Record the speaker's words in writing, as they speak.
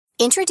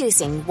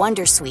Introducing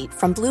Wondersuite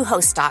from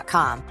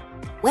Bluehost.com.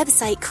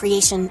 Website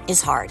creation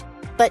is hard,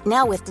 but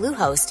now with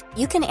Bluehost,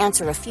 you can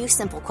answer a few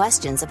simple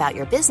questions about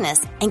your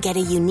business and get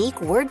a unique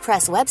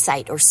WordPress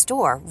website or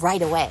store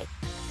right away.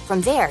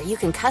 From there, you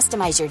can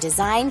customize your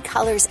design,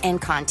 colors,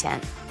 and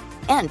content.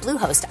 And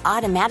Bluehost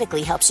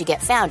automatically helps you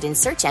get found in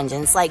search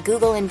engines like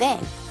Google and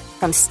Bing.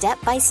 From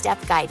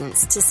step-by-step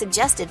guidance to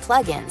suggested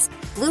plugins,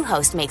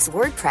 Bluehost makes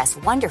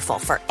WordPress wonderful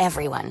for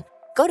everyone.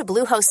 Go to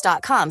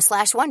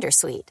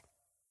bluehost.com/wondersuite.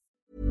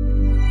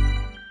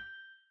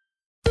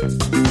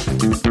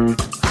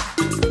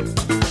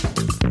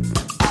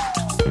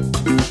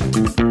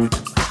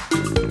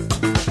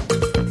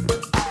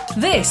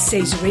 This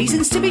is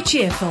Reasons to be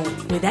Cheerful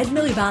with Ed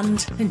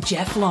Miliband and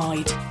Jeff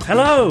Lloyd.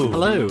 Hello.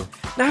 Hello.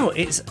 Now,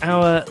 it's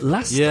our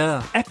last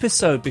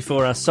episode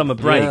before our summer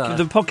break. Yeah.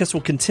 The podcast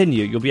will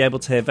continue. You'll be able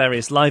to hear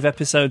various live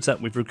episodes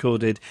that we've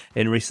recorded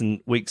in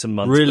recent weeks and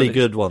months. Really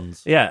good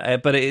ones. Yeah,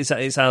 but it's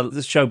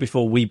our show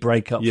before we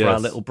break up for our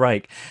little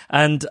break.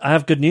 And I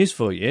have good news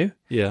for you.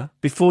 Yeah.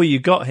 Before you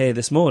got here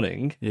this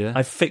morning,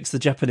 I fixed the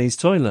Japanese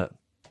toilet.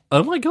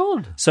 Oh, my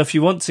God. So if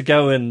you want to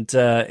go and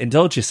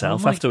indulge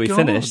yourself after we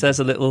finish, there's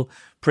a little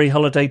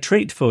pre-holiday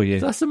treat for you.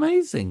 That's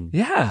amazing.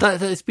 Yeah.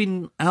 It's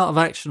been out of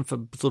action for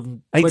sort of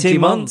 18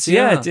 months.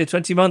 Yeah,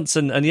 20 months.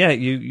 And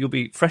you'll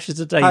be fresh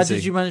as a daisy. How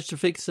did you manage to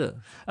fix it?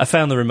 I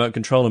found the remote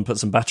control and put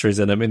some batteries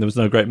in it. I mean, there was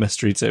no great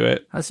mystery to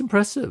it. That's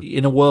impressive.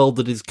 In a world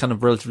that is kind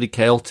of relatively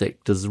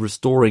chaotic, does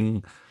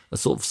restoring a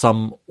sort of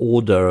some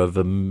order of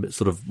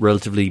sort of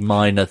relatively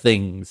minor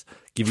things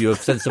give you a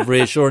sense of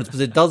reassurance? Because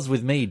it does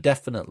with me,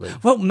 definitely.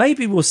 Well,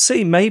 maybe we'll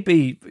see.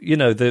 Maybe,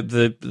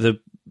 the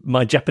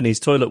my Japanese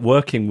toilet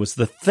working was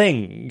the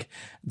thing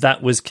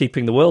that was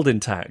keeping the world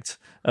intact.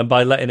 And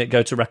by letting it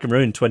go to rack and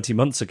ruin 20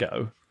 months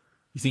ago,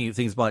 you think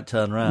things might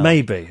turn around?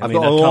 Maybe. I've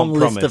got a long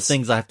list of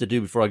things I have to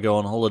do before I go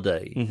on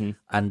holiday. Mm-hmm.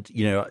 And,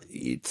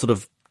 it's sort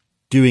of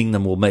doing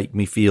them will make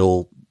me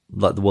feel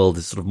like the world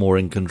is sort of more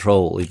in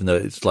control, even though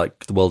it's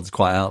like the world is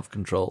quite out of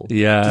control.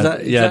 Yeah,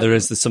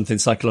 there's something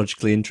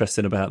psychologically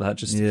interesting about that.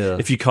 Just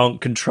if you can't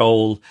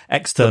control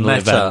external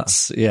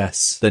events,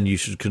 then you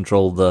should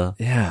control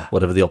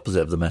whatever the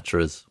opposite of the meta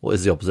is. What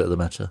is the opposite of the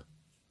meta?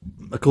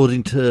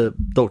 According to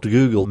Dr.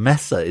 Google,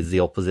 meta is the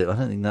opposite. I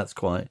don't think that's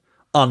quite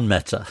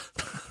unmeta.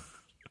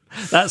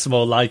 That's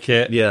more like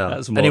it. Yeah.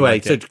 That's more anyway,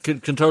 like so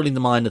it. Controlling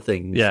the minor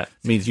things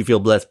means you feel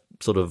less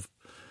sort of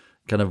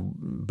kind of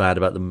bad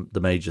about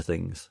the major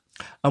things.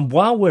 And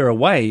while we're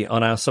away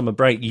on our summer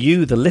break,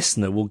 you, the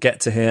listener, will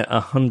get to hear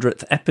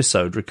 100th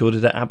episode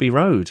recorded at Abbey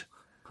Road.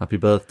 Happy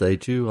birthday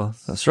to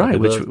us. That's right,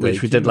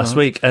 which we did last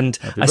week. And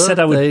I said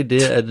I would... Happy birthday,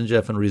 dear Ed and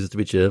Jeff, and Reasons to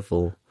be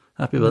Cheerful.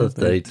 Happy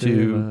birthday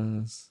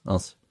to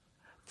us.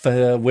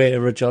 For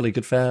we're a jolly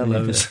good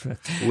fellows.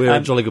 We're a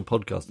jolly good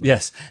podcast.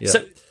 Yes. Yeah.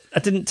 So I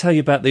didn't tell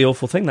you about the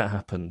awful thing that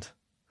happened.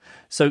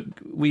 So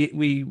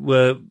we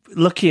were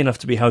lucky enough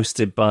to be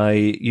hosted by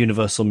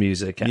Universal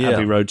Music at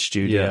Abbey Road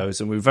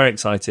Studios, and we were very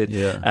excited.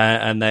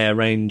 And they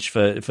arranged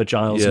for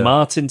Giles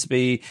Martin to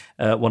be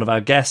one of our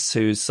guests,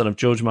 who's son of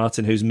George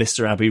Martin, who's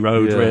Mr. Abbey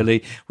Road,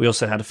 really. We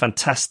also had a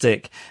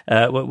fantastic,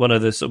 one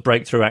of the sort of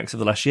breakthrough acts of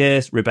the last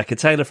year, Rebecca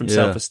Taylor from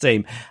Self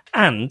Esteem,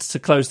 and to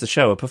close the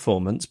show, a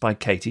performance by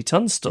Katie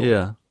Tunstall.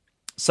 Yeah.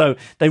 So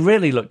they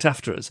really looked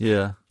after us.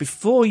 Yeah.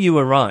 Before you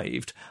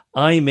arrived,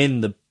 I'm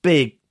in the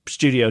big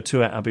Studio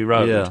 2 at Abbey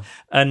Road,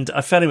 and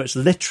I very much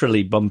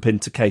literally bump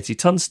into Katie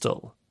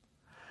Tunstall,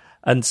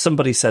 and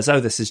somebody says,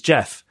 "Oh, this is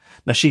Jeff."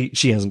 Now she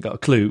hasn't got a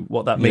clue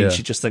what that means.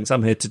 She just thinks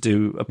I'm here to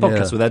do a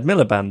podcast with Ed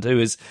Miliband, who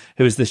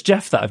is this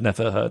Jeff that I've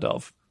never heard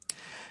of.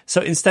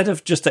 So instead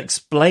of just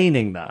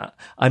explaining that,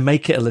 I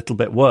make it a little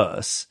bit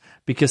worse,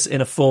 because in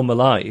a former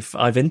life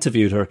I've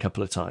interviewed her a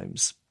couple of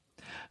times.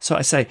 So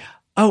I say,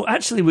 "Oh,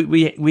 actually,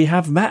 we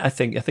have met, I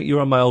think. I think you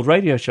were on my old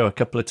radio show a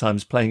couple of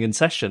times playing in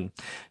session."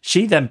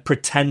 She then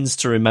pretends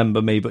to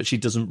remember me, but she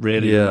doesn't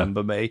really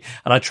remember me.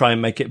 And I try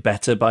and make it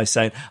better by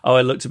saying, "Oh,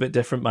 I looked a bit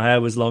different. My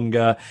hair was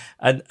longer."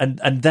 And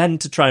then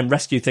to try and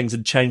rescue things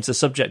and change the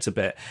subject a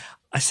bit,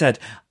 I said,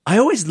 "I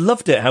always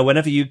loved it how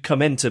whenever you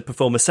come in to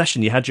perform a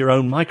session, you had your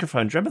own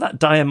microphone. Do you remember that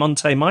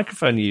Diamante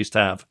microphone you used to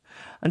have?"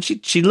 And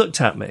she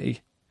looked at me,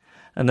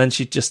 and then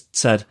she just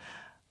said,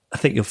 "I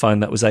think you'll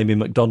find that was Amy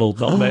McDonald,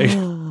 not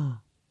me."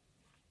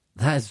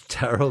 That is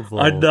terrible.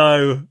 I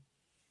know.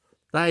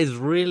 That is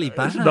really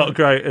bad. It's not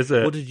great, is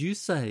it? What did you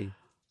say?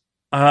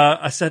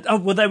 I said, "Oh,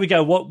 well, there we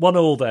go.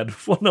 1-1 then.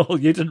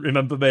 1-1. You didn't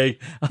remember me,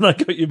 and I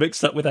got you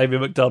mixed up with Amy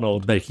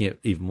McDonald." Making it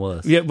even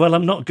worse. Yeah, well,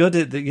 I'm not good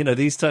at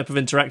these type of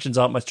interactions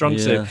aren't my strong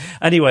suit.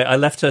 Anyway, I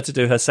left her to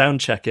do her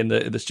sound check in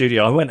the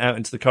studio. I went out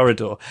into the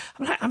corridor.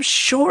 I'm like, I'm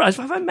sure,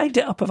 have I made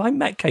it up? Have I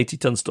met Katie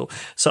Tunstall?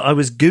 So I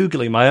was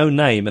Googling my own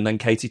name and then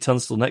Katie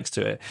Tunstall next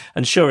to it.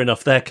 And sure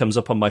enough, there comes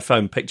up on my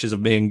phone pictures of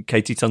me and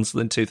Katie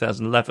Tunstall in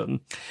 2011.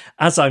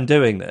 As I'm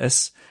doing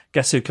this,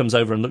 guess who comes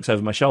over and looks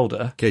over my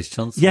shoulder? Katie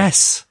Tunstall?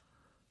 Yes.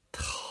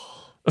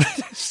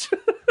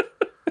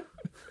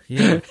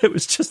 Yeah. It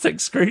was just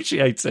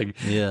excruciating.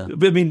 Yeah.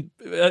 I mean,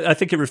 I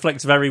think it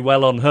reflects very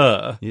well on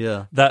her.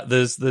 Yeah. That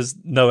there's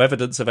no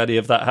evidence of any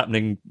of that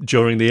happening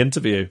during the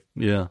interview.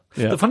 Yeah.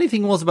 Yeah. The funny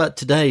thing was about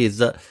today is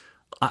that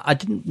I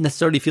didn't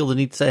necessarily feel the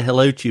need to say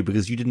hello to you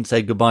because you didn't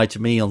say goodbye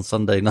to me on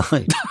Sunday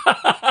night.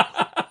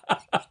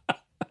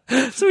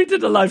 So we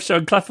did a live show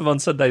in Clapham on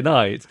Sunday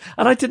night,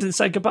 and I didn't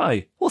say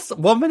goodbye. Well,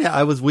 1 minute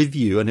I was with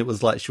you and it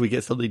was like, should we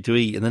get something to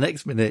eat? And the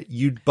next minute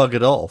you'd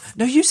buggered off.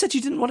 No, you said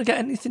you didn't want to get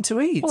anything to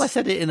eat. Well, I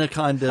said it in a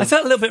kind of... I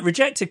felt a little bit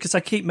rejected because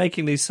I keep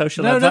making these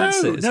social No.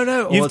 advances.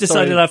 You've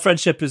decided our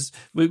friendship is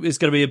going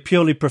to be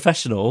purely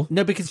professional.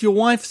 No, because your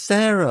wife,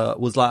 Sarah,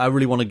 was like, I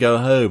really want to go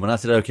home. And I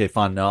said, okay,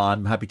 fine, no,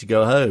 I'm happy to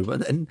go home.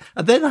 And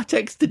then I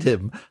texted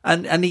him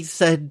and he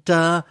said...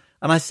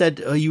 and I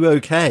said, are you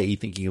okay?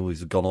 Thinking he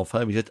was gone off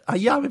home. He said,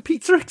 yeah, I'm in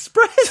Pizza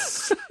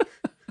Express.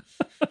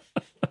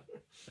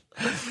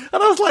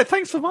 And I was like,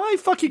 thanks for my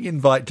fucking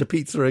invite to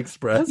Pizza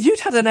Express. You'd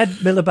had an Ed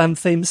Miliband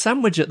themed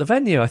sandwich at the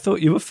venue. I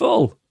thought you were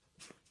full.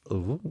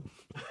 Ooh.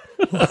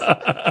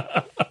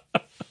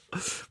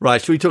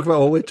 Right, should we talk about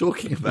what we're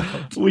talking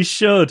about? We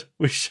should.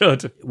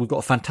 We've got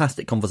a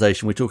fantastic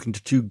conversation. We're talking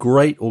to two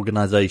great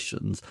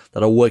organisations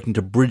that are working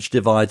to bridge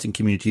divides in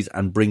communities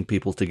and bring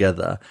people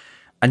together.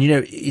 And,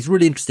 it's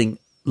really interesting.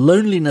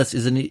 Loneliness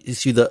is an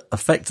issue that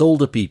affects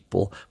older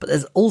people, but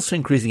there's also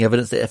increasing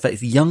evidence that it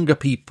affects younger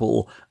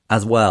people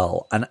as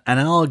well. And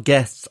our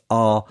guests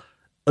are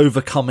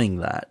overcoming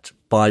that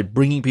by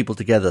bringing people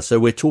together. So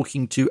we're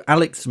talking to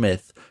Alex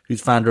Smith, who's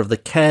founder of the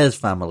Cares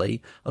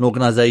Family, an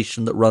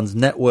organisation that runs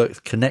networks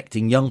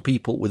connecting young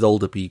people with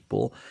older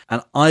people,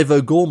 and Ivo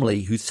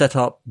Gormley, who set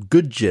up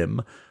Good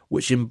Gym,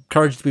 which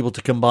encourages people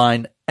to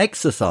combine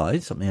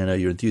exercise, something I know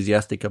you're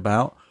enthusiastic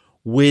about,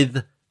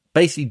 with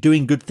basically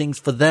doing good things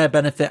for their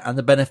benefit and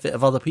the benefit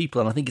of other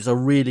people. And I think it's a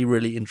really,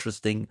 really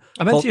interesting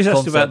I'm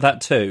enthusiastic about that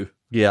too.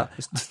 Yeah.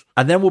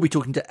 And then we'll be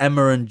talking to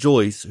Emma and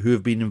Joyce, who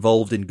have been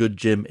involved in Good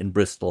Gym in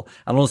Bristol.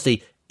 And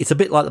honestly, it's a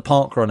bit like the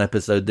Parkrun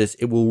episode, this.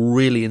 It will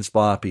really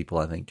inspire people,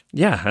 I think.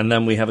 Yeah, and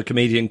then we have a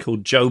comedian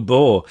called Joe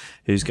Bohr,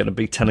 who's going to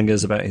be telling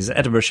us about his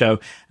Edinburgh show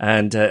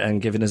and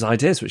giving us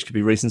ideas, which could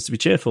be reasons to be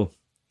cheerful.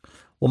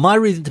 Well, my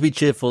reason to be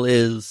cheerful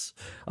is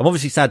I'm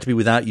obviously sad to be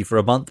without you for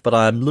a month, but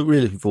I'm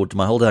really looking forward to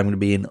my holiday. I'm going to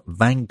be in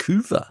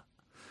Vancouver.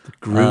 The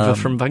Groover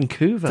from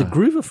Vancouver. The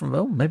Groover from,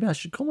 well, maybe I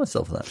should call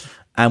myself that.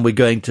 And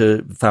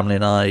family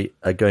and I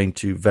are going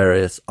to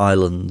various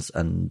islands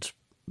and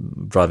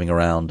driving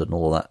around and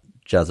all that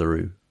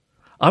jazzaroo.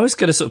 I was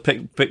going to sort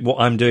of pick what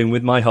I'm doing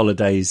with my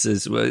holidays.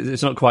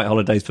 It's not quite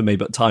holidays for me,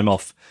 but time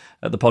off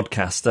at the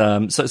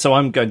podcast. So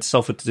I'm going to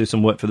Salford to do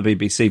some work for the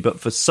BBC, but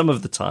for some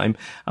of the time,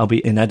 I'll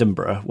be in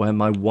Edinburgh, where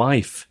my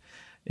wife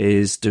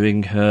is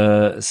doing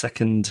her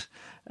second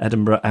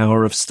Edinburgh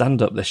hour of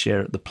stand-up this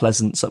year at the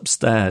Pleasance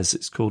upstairs.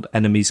 It's called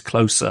Enemies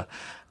Closer.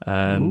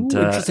 And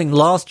interesting.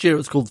 Last year it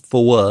was called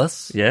For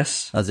Worse.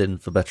 Yes. As in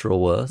for better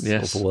or worse.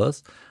 Yes. Or for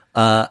worse.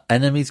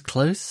 Enemies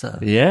Closer.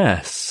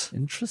 Yes.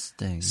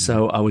 Interesting.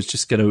 So I was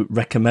just going to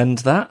recommend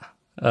that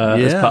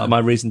as part of my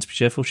reason to be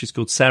cheerful. She's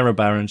called Sarah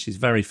Barron. She's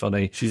very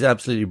funny. She's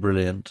absolutely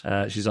brilliant.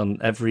 She's on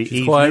every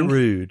evening. Quite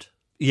rude.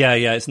 Yeah,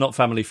 it's not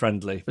family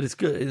friendly. But it's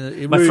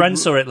good. My friend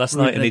saw it last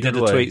night and he did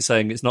a tweet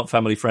saying it's not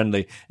family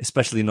friendly,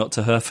 especially not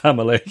to her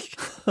family.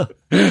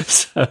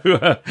 So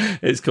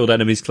it's called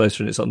Enemies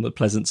Closer and it's on the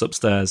Pleasance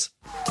upstairs.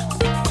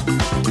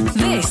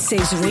 This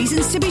is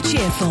Reasons to be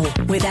Cheerful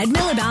with Ed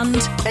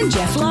Miliband and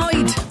Jeff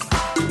Lloyd.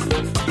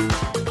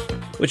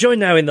 We're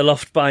joined now in the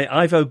loft by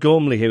Ivo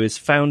Gormley, who is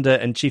founder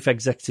and chief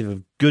executive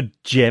of Good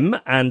Gym,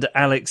 and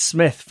Alex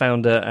Smith,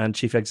 founder and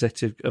chief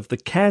executive of the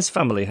Cares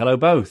Family. Hello,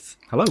 both.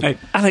 Hello. Hey,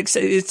 Alex,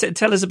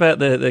 tell us about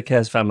the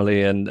Cares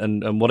Family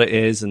and what it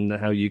is and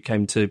how you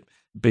came to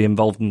be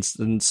involved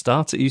and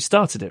start it. You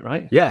started it,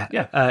 right? Yeah.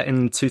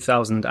 In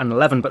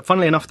 2011. But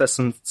funnily enough, there's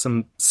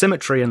some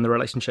symmetry in the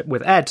relationship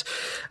with Ed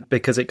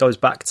because it goes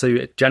back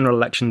to General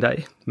Election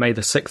Day, May the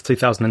 6th,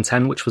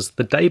 2010, which was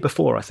the day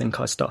before I think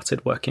I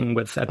started working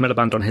with Ed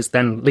Miliband on his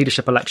then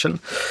leadership election.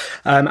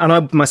 And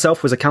I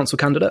myself was a council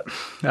candidate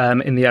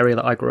in the area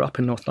that I grew up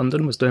in, North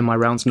London, was doing my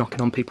rounds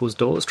knocking on people's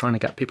doors, trying to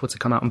get people to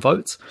come out and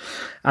vote,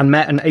 and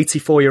met an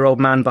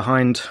 84-year-old man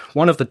behind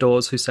one of the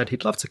doors who said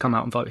he'd love to come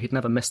out and vote. He'd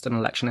never missed an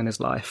election in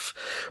his life,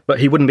 but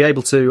he wouldn't be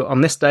able to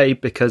on this day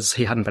because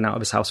he hadn't been out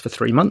of his house for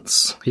 3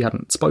 months. He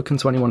hadn't spoken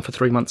to anyone for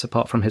 3 months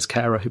apart from his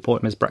carer who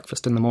bought him his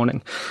breakfast in the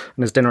morning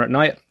and his dinner at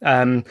night.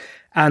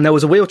 And there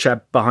was a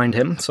wheelchair behind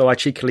him, so I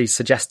cheekily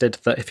suggested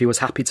that if he was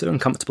happy to and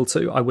comfortable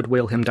to, I would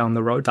wheel him down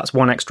the road. That's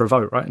one extra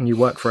vote, right? And you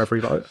work for every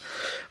vote.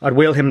 I'd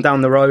wheel him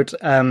down the road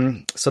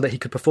so that he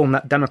could perform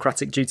that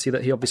democratic duty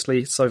that he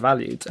obviously so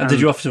valued. And did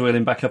you offer to wheel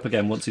him back up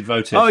again once he'd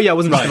voted? Oh, yeah, I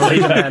wasn't right.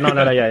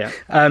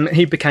 No,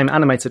 he became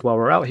animated while we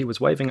were out. He was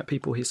waving at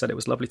people. He said it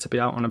was lovely to be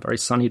out on a very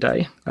sunny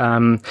day.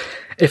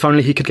 If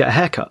only he could get a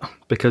haircut,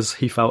 because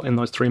he felt in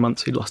those 3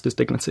 months he'd lost his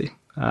dignity.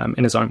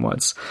 in his own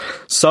words.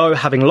 So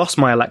having lost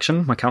my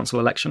election, my council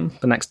election,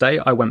 the next day,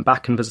 I went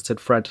back and visited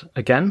Fred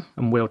again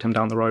and wheeled him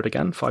down the road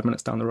again, 5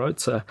 minutes down the road,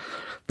 to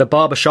the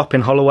barber shop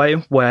in Holloway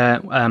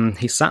where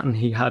he sat and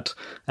he had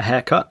a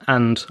haircut,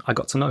 and I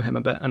got to know him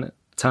a bit, and it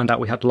turned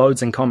out we had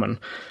loads in common.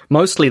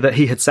 Mostly that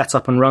he had set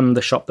up and run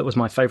the shop that was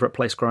my favourite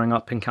place growing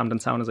up in Camden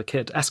Town as a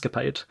kid,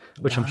 Escapade,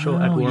 which I'm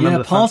sure Ed will remember.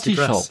 The party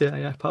fancy shop.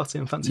 dress. Yeah, party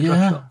and fancy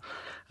dress shop.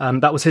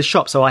 That was his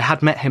shop. So I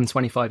had met him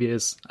 25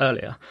 years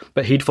earlier,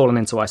 but he'd fallen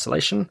into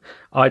isolation.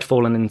 I'd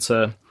fallen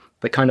into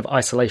the kind of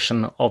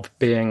isolation of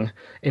being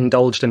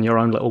indulged in your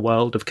own little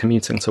world of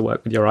commuting to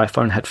work with your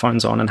iPhone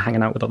headphones on and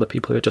hanging out with other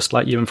people who are just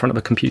like you in front of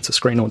a computer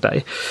screen all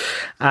day.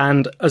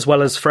 And as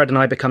well as Fred and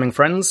I becoming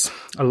friends,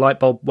 a light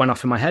bulb went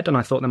off in my head, and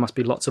I thought there must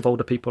be lots of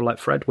older people like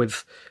Fred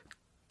with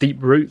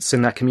deep roots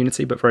in their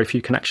community, but very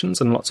few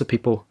connections, and lots of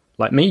people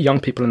like me, young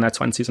people in their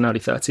 20s and early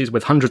 30s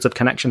with hundreds of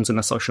connections in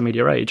the social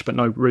media age, but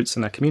no roots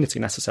in their community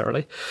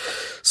necessarily.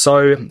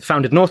 So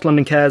founded North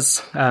London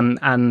Cares,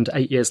 and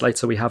 8 years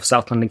later we have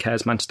South London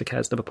Cares, Manchester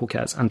Cares, Liverpool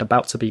Cares, and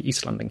about to be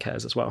East London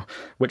Cares as well,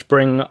 which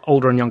bring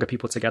older and younger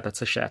people together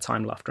to share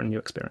time, laughter and new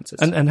experiences.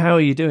 And how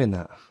are you doing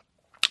that?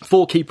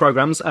 4 key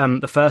programs.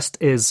 The first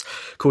is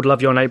called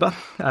Love Your Neighbour,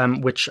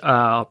 which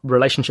are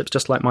relationships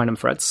just like mine and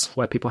Fred's,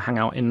 where people hang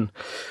out in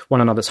one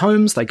another's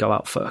homes. They go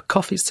out for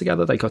coffees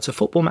together. They go to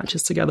football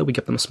matches together. We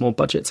give them a small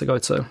budget to go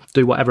to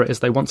do whatever it is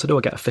they want to do,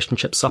 or get a fish and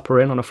chip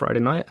supper in on a Friday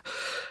night.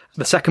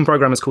 The second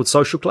program is called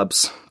Social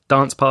Clubs,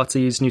 dance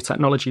parties, new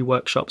technology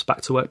workshops,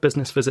 back-to-work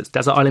business visits,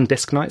 desert island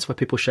disc nights where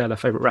people share their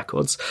favourite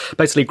records.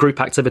 Basically group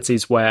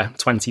activities where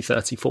 20,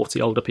 30,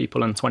 40 older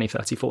people and 20,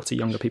 30, 40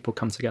 younger people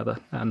come together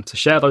to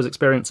share those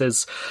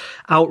experiences.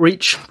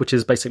 Outreach, which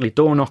is basically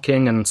door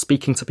knocking and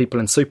speaking to people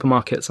in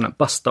supermarkets and at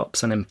bus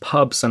stops and in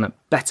pubs and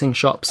at betting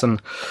shops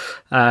and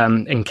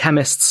in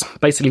chemists,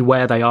 basically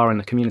where they are in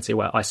the community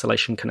where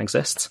isolation can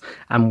exist.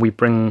 And we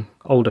bring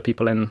older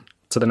people in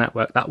to the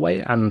network that way,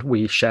 and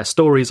we share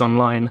stories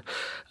online,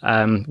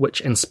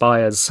 which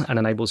inspires and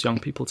enables young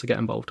people to get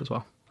involved as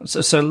well.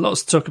 So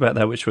lots to talk about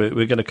there, which we're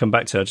going to come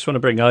back to. I just want to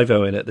bring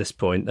Ivo in at this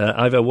point.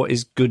 Ivo, what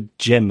is Good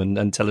Gym,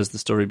 and tell us the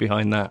story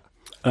behind that.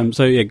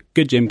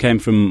 Good Gym came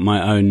from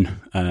my own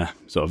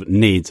sort of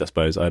needs, I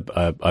suppose.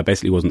 I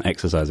basically wasn't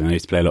exercising. I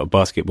used to play a lot of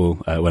basketball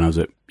when I was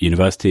at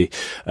university,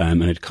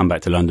 and I'd come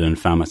back to London and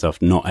found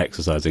myself not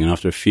exercising. And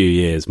after a few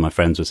years, my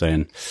friends were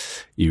saying,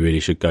 you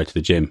really should go to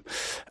the gym.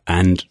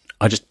 And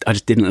I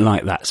just didn't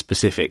like that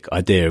specific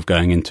idea of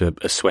going into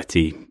a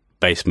sweaty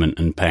basement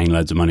and paying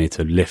loads of money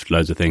to lift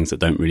loads of things that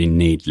don't really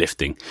need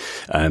lifting,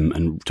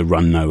 and to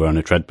run nowhere on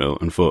a treadmill,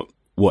 and thought,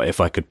 what if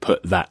I could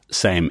put that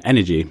same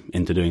energy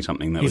into doing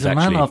something that was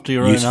actually a man after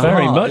your own useful? heart,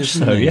 very much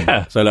so,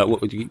 yeah. So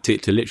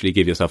to literally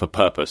give yourself a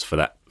purpose for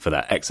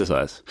that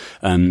exercise.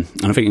 And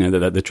I think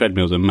that the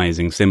treadmill is an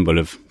amazing symbol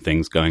of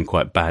things going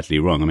quite badly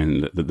wrong. I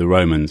mean, the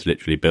Romans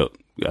literally built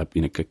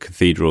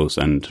cathedrals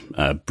and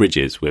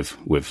bridges with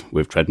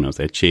treadmills.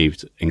 They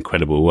achieved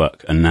incredible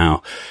work, and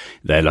now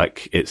they're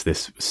like, it's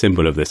this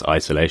symbol of this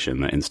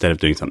isolation, that instead of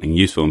doing something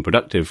useful and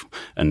productive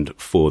and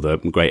for the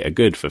greater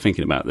good, for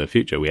thinking about the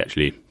future, we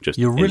actually just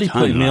You're really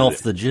putting me off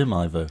the gym,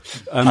 Ivo.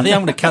 I think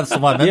I'm going to cancel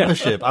my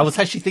membership. I was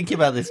actually thinking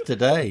about this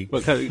today.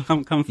 Well,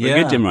 come for a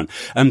good gym run.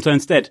 So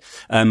instead,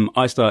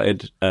 I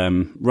started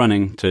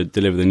running to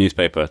deliver the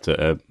newspaper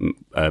to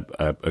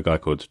a guy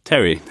called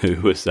Terry,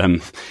 who was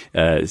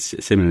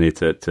similarly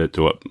to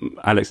what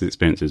Alex's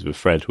experiences with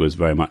Fred was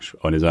very much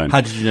on his own.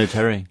 How did you know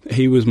Terry?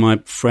 He was my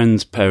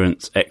friend's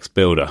parents'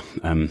 ex-builder,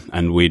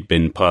 and we'd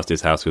been past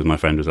his house because my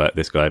friend was like,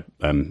 this guy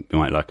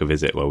might like a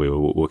visit while we were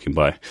walking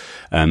by.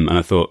 And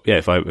I thought,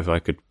 if I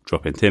could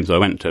drop into him. So I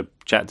went to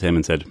chat to him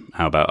and said,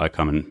 how about I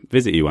come and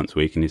visit you once a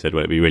week? And he said,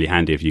 well, it'd be really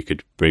handy if you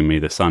could bring me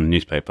the Sun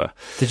newspaper.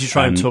 Did you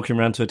try and talk him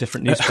around to a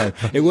different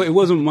newspaper? It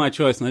wasn't my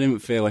choice, and I didn't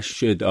feel I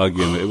should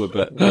argue him.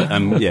 But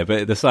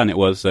the Sun it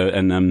was. So,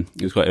 and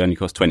it was it only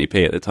cost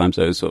 20p at the time,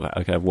 so it was sort of,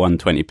 I could have one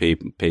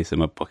 20p piece in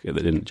my pocket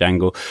that didn't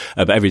jangle.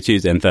 But every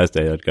Tuesday and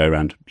Thursday I'd go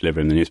around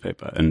delivering the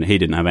newspaper, and he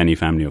didn't have any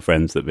family or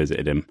friends that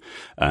visited him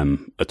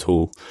at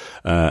all.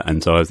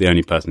 And so I was the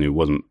only person who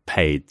wasn't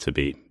paid to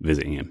be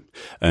visiting him.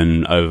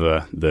 And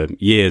over the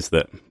years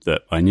that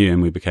I knew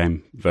him, we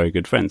became very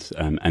good friends.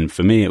 And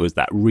for me, it was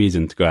that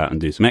reason to go out and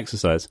do some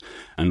exercise.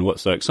 And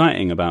what's so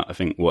exciting about, I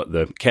think, what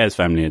the Cares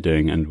family are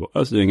doing and what I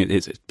was doing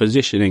is it's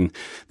positioning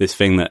this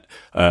thing that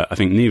I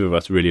think neither of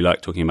us really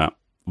like talking about,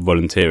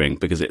 volunteering,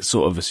 because it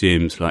sort of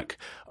assumes like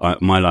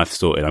my life's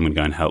sorted, I'm going to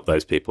go and help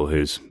those people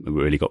who's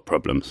really got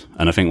problems.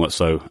 And I think what's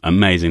so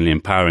amazingly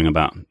empowering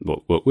about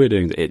what we're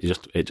doing, it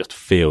just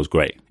feels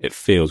great. It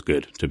feels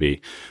good to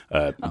be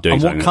doing something.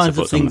 And what kinds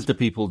of things do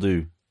people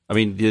do? I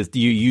mean,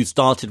 you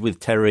started with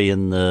Terry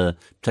and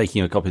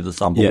taking a copy of the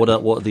sample. Yeah.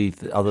 What are the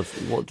other?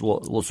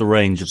 What's the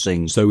range of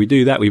things? So we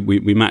do that.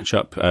 We match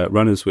up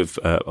runners with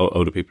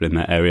older people in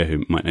that area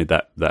who might need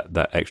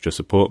that extra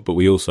support. But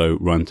we also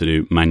run to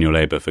do manual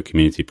labour for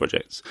community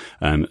projects.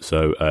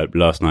 So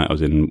last night I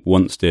was in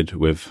Wanstead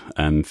with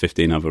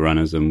 15 other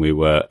runners, and we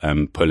were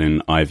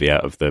pulling ivy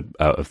out of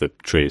the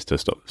trees to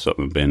stop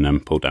them being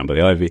pulled down by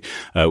the ivy.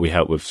 We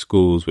help with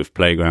schools, with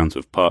playgrounds,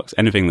 with parks,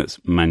 anything that's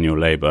manual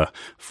labour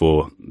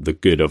for the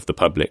good of the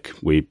public.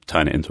 We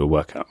turn it into a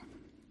workout.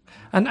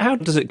 And how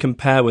does it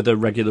compare with a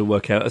regular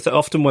workout?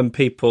 Often when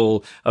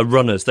people are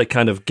runners, they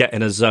kind of get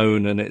in a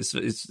zone and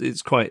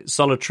it's quite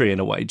solitary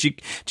in a way. Do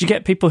you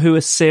get people who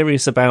are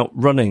serious about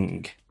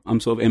running? I'm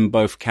sort of in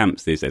both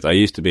camps these days. I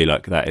used to be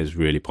like, that is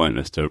really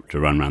pointless to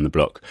run around the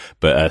block.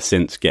 But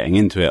since getting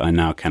into it, I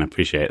now can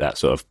appreciate that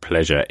sort of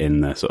pleasure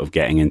in the sort of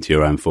getting into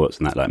your own thoughts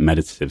and that like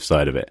meditative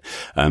side of it.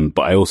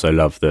 But I also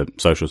love the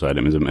social side.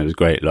 It was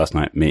great last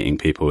night meeting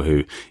people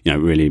who,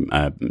 really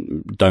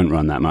don't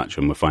run that much,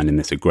 and we're finding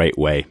this a great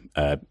way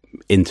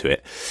into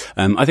it.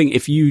 I think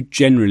if you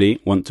generally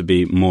want to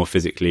be more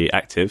physically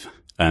active,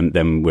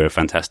 then we're a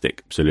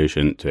fantastic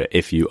solution to it.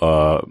 If you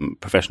are a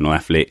professional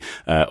athlete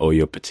or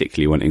you're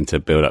particularly wanting to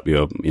build up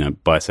your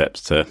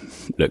biceps to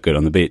look good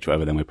on the beach,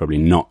 whatever, then we're probably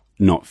not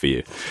for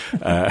you.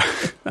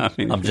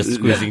 I'm just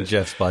squeezing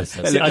Jeff's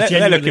biceps. I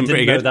genuinely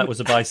didn't know that was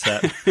a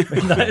bicep.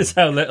 That is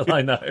how little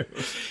I know.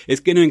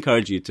 It's going to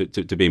encourage you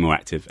to be more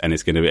active, and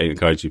it's going to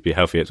encourage you to be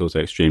healthy. It's also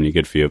extremely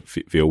good for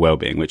your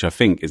well-being, which I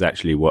think is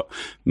actually what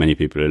many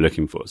people are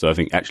looking for. So I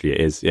think actually it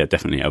is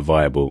definitely a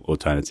viable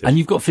alternative. And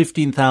you've got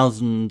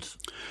 15,000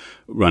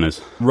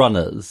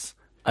 runners.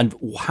 And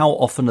how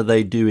often are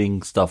they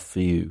doing stuff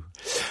for you?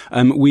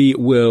 We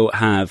will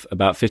have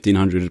about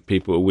 1,500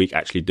 people a week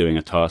actually doing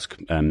a task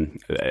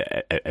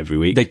every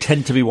week. They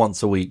tend to be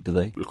once a week, do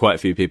they? Quite a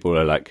few people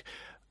are like,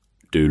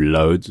 do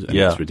loads, and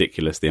it's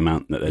ridiculous the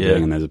amount that they're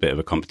doing, and there's a bit of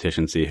a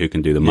competition, see who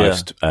can do the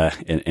most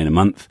in a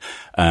month.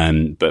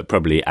 But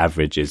probably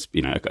average is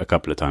a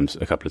couple of times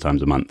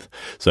a month.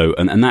 So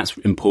and that's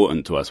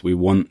important to us. We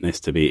want this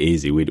to be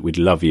easy. We'd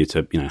love you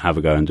to have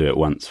a go and do it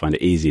once. Find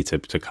it easy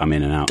to come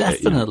in and out.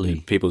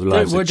 Definitely, people's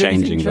lives are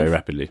changing very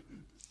rapidly.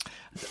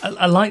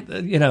 I like,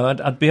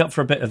 I'd be up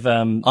for a bit of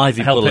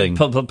ivy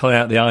pulling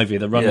out the ivy.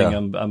 The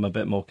running, I'm a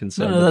bit more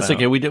concerned. No, that's about.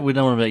 okay. We don't want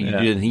to make you do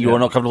anything you are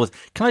not comfortable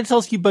with. Can I just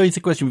ask you both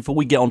a question before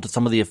we get on to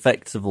some of the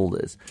effects of all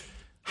this?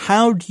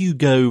 How do you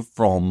go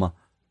from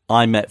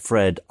I met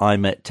Fred, I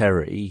met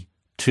Terry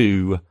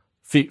to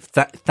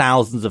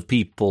thousands of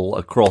people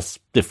across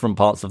different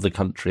parts of the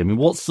country? I mean,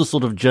 what's the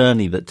sort of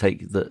journey that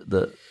takes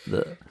the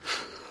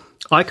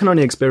I can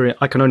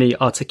only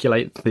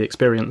articulate the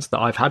experience that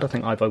I've had. I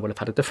think Ivo would have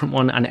had a different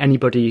one, and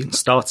anybody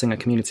starting a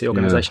community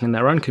organisation in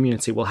their own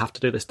community will have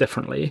to do this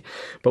differently.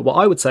 But what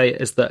I would say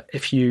is that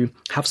if you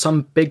have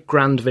some big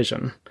grand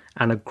vision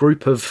and a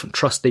group of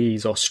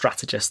trustees or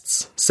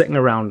strategists sitting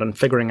around and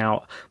figuring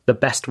out the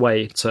best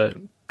way to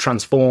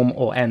transform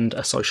or end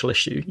a social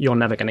issue, you're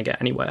never going to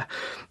get anywhere.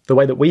 The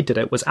way that we did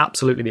it was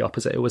absolutely the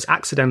opposite. It was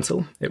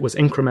accidental. It was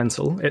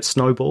incremental. It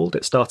snowballed.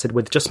 It started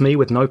with just me,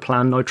 with no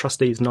plan, no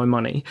trustees, no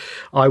money.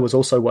 I was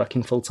also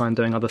working full-time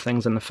doing other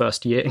things in the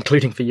first year,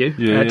 including for you,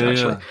 Ed,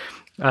 actually.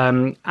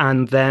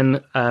 And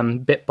then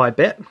bit by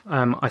bit,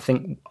 I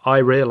think I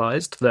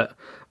realised that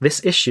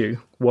this issue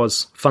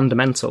was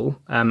fundamental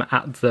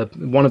at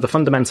one of the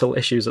fundamental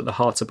issues at the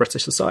heart of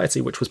British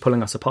society, which was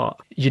pulling us apart.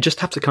 You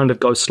just have to kind of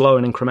go slow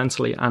and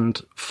incrementally and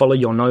follow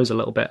your nose a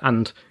little bit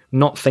and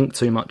not think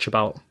too much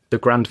about the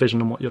grand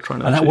vision and what you're trying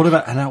to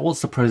achieve.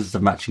 What's the process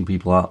of matching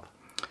people up?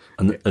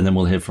 And then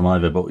we'll hear from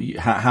Ivo. But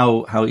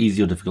how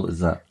easy or difficult is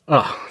that?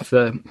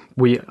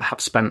 We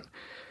have spent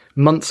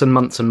months and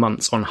months and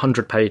months on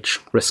 100-page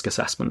risk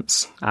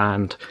assessments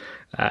and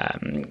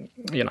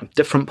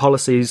different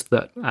policies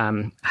that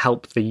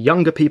help the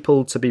younger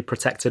people to be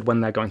protected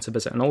when they're going to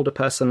visit an older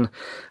person,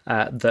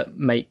 that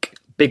make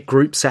big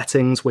group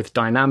settings with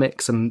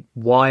dynamics and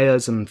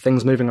wires and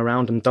things moving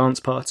around and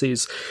dance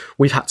parties.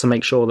 We've had to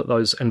make sure that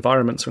those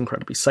environments are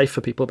incredibly safe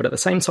for people, but at the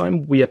same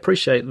time, we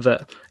appreciate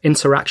that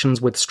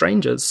interactions with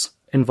strangers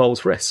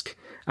involves risk.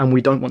 And we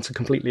don't want to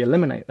completely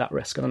eliminate that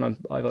risk. I don't know,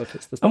 Ivo, if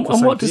it's the same.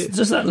 And what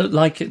does that look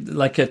like?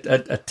 Like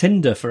a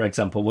Tinder, for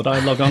example? Would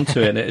I log on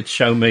to it and it'd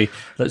show me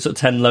sort of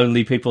 10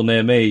 lonely people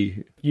near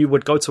me? You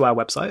would go to our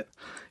website.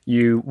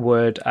 You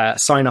would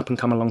sign up and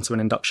come along to an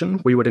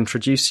induction. We would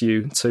introduce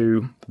you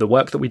to the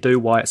work that we do,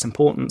 why it's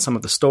important, some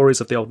of the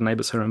stories of the older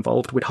neighbours who are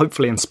involved. We'd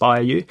hopefully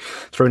inspire you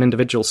through an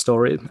individual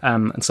story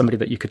and somebody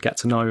that you could get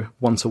to know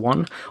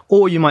one-to-one.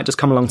 Or you might just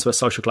come along to a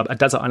social club, a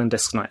Desert Island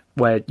Disc Night,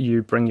 where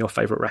you bring your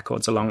favourite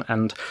records along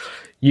and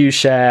you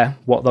share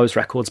what those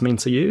records mean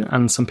to you.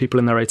 And some people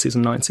in their 80s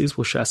and 90s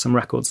will share some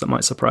records that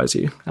might surprise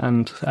you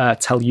and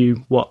tell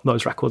you what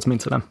those records mean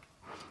to them.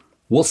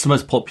 What's the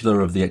most popular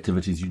of the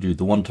activities you do,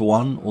 the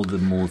one-to-one or the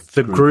more...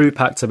 The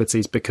group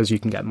activities, because you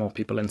can get more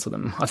people into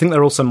them. I think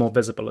they're also more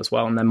visible as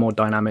well, and they're more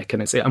dynamic,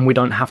 and we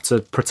don't have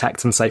to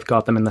protect and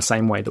safeguard them in the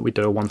same way that we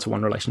do a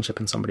one-to-one relationship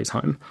in somebody's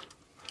home.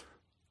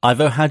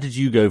 Ivo, how did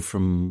you go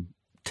from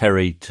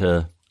Terry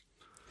to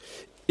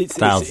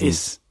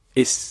thousands?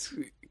 It's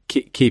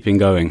keeping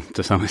going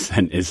to some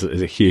extent is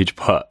a huge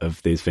part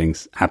of these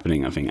things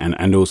happening, I think,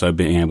 and also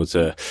being able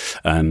to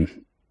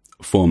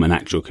form an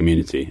actual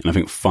community. And I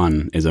think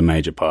fun is a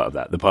major part of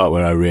that. The part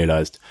where I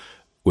realised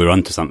we're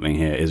onto something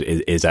here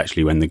is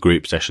actually when the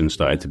group sessions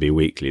started to be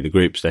weekly. The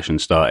group session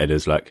started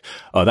as like,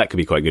 oh, that could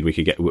be quite good. We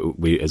could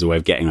as a way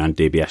of getting around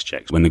DBS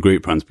checks. When the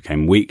group runs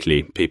became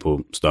weekly,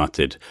 people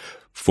started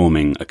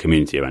forming a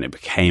community around it. It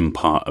became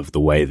part of the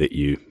way that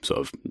you sort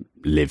of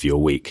live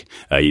your week.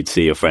 You'd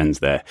see your friends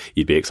there.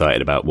 You'd be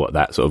excited about what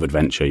that sort of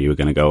adventure you were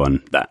going to go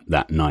on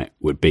that night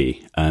would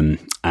be.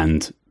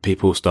 And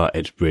people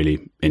started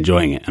really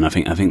enjoying it. And I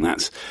think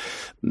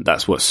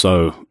that's what's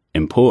so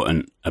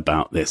important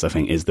about this, I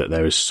think, is that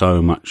there is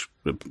so much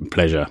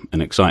pleasure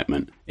and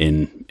excitement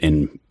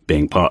in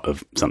being part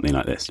of something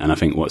like this. And I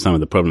think what some of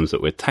the problems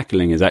that we're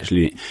tackling is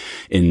actually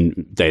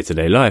in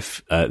day-to-day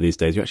life these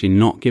days, you're actually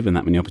not given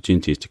that many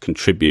opportunities to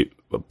contribute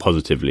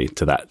positively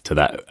to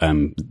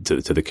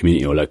the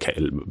community or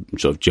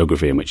sort of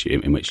geography in which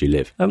you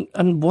live.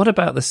 And what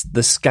about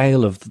the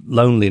scale of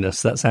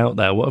loneliness that's out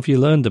there? What have you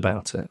learned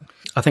about it?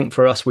 I think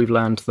for us, we've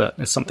learned that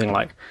there's something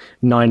like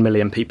 9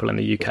 million people in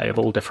the UK of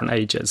all different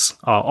ages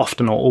are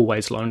often or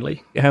always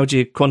lonely. How do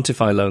you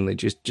quantify lonely?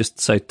 Do you just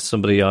say to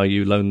somebody, are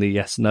you lonely?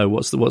 Yes, no.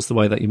 What's the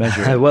way that you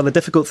measure it? Well, the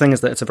difficult thing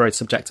is that it's a very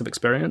subjective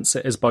experience.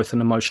 It is both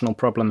an emotional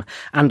problem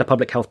and a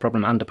public health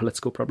problem and a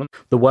political problem.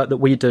 The work that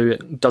we do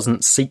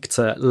doesn't seek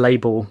to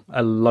label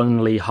a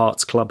lonely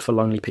hearts club for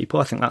lonely people.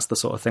 I think that's the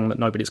sort of thing that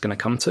nobody's going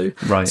to come to.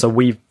 Right. So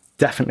we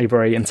definitely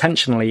very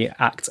intentionally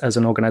act as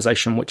an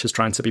organisation which is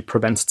trying to be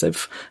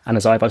preventative and,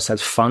 as Ivo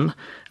says, fun,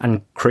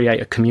 and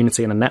create a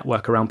community and a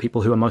network around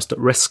people who are most at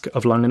risk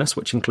of loneliness,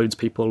 which includes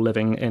people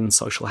living in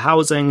social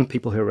housing,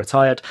 people who are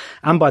retired,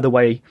 and, by the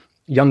way,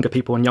 younger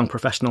people and young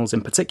professionals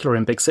in particular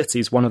in big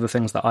cities. One of the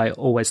things that I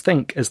always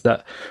think is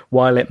that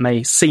while it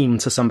may seem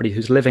to somebody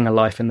who's living a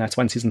life in their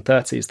 20s and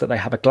 30s that they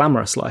have a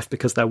glamorous life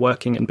because they're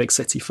working in big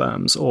city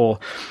firms, or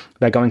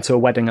they're going to a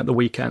wedding at the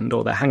weekend,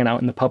 or they're hanging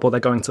out in the pub, or they're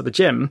going to the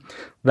gym,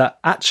 that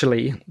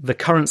actually the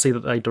currency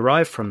that they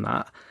derive from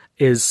that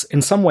is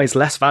in some ways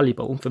less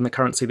valuable than the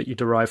currency that you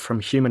derive from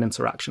human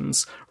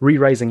interactions,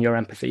 re-raising your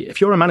empathy.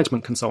 If you're a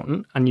management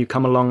consultant and you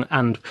come along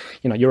and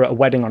you're at a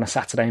wedding on a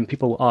Saturday and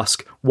people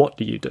ask, what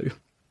do you do?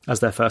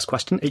 As their first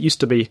question. It used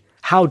to be,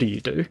 how do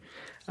you do?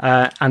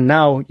 And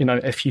now,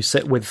 if you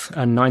sit with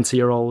a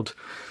 90-year-old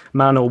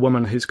man or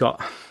woman who's got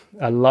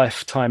a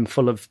lifetime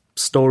full of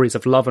stories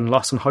of love and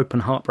loss and hope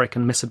and heartbreak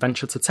and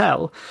misadventure to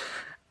tell,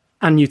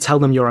 and you tell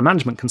them you're a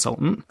management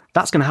consultant,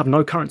 that's going to have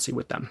no currency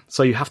with them.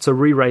 So you have to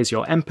re-raise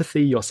your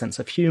empathy, your sense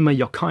of humour,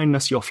 your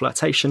kindness, your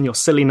flirtation, your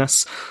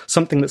silliness,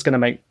 something that's going to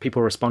make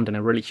people respond in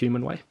a really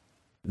human way.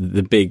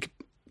 The big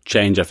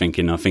change, I think,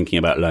 in our thinking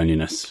about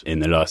loneliness in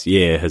the last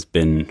year has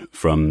been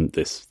from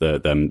the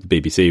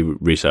BBC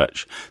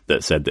research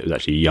that said that it was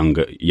actually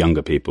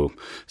younger people,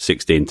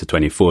 16 to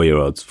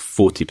 24-year-olds,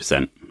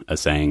 40% are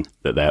saying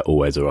that they're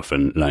always or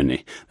often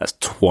lonely. That's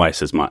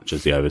twice as much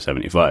as the over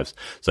 75s.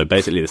 So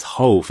basically this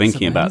whole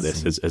thinking about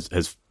this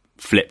has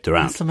flipped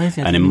around. That's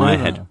amazing. And in my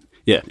head,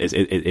 yeah,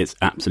 it's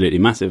absolutely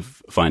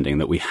massive finding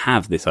that we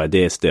have this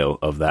idea still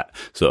of that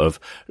sort of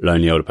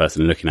lonely older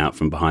person looking out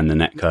from behind the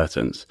net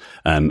curtains,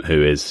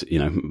 who is,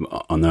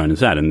 on their own and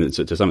sad. And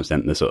to some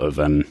extent, the sort of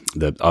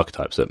the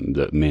archetypes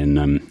that me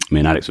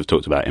and Alex have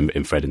talked about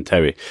in Fred and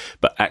Terry.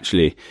 But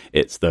actually,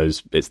 it's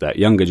that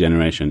younger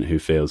generation who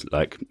feels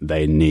like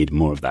they need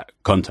more of that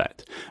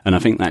contact. And I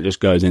think that just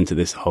goes into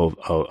this whole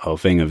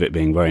thing of it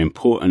being very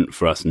important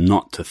for us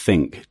not to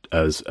think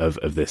of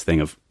this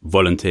thing of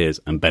volunteers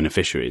and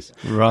beneficiaries.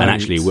 Right. And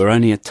actually, we're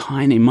only a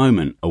tiny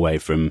moment away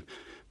from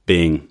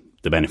being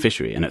the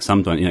beneficiary. And at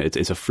some point,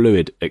 it's a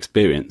fluid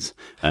experience.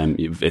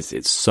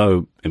 It's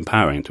so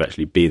empowering to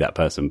actually be that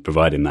person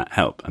providing that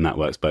help, and that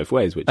works both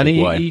ways. Which and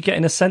is why are you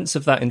getting a sense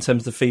of that in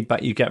terms of the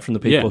feedback you get from the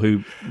people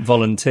who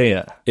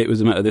volunteer? It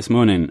was a matter this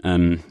morning.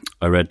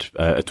 I read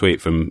a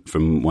tweet from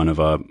one of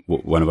our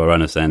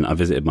runners saying, I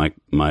visited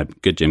my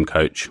Good Gym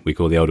coach. We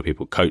call the older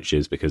people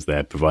coaches because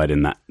they're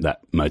providing that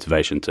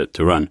motivation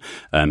to run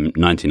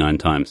 99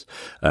 times.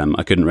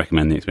 I couldn't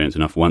recommend the experience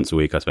enough. Once a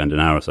week I spend an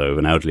hour or so with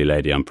an elderly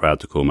lady I'm proud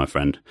to call my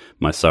friend,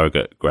 my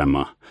surrogate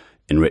grandma.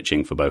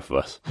 Enriching for both of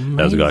us. Amazing.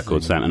 There was a guy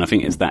called Sam, and I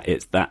think it's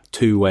that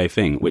two-way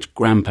thing, which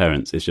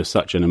grandparents is just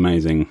such an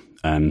amazing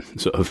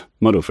sort of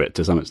model for it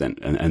to some extent,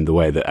 and the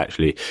way that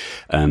actually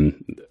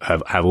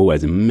have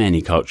always in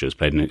many cultures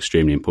played an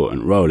extremely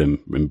important role in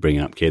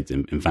bringing up kids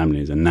in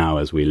families. And now,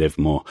 as we live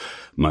more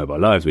mobile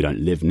lives, we don't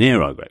live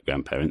near our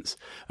great-grandparents.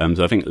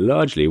 So I think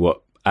largely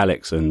what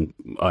Alex and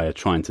I are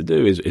trying to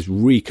do is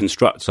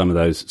reconstruct some of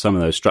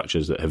those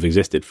structures that have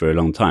existed for a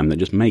long time that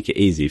just make it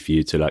easy for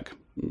you to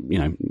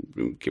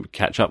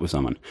catch up with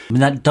someone. I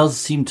mean, that does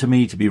seem to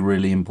me to be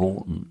really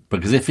important,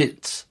 because if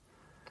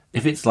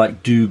it's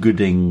like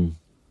do-gooding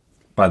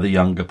by the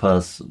younger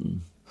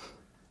person,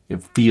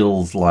 it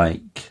feels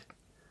like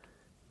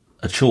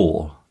a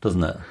chore.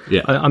 doesn't it?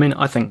 Yeah. I mean,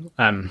 I think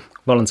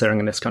volunteering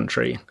in this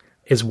country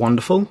is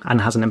wonderful and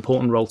has an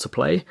important role to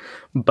play,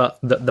 but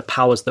the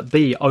powers that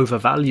be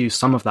overvalue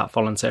some of that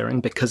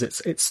volunteering because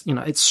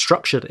it's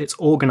structured, it's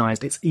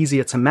organized, it's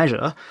easier to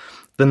measure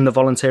than the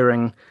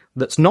volunteering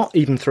that's not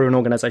even through an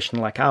organization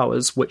like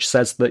ours, which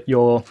says that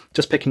you're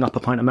just picking up a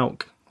pint of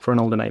milk for an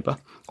older neighbour,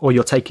 or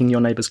you're taking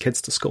your neighbour's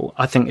kids to school.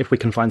 I think if we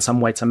can find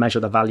some way to measure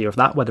the value of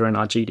that, whether in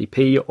our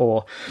GDP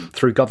or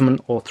through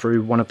government or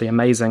through one of the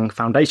amazing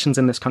foundations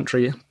in this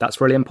country,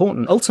 that's really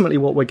important. Ultimately,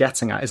 what we're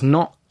getting at is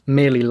not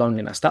merely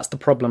loneliness. That's the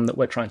problem that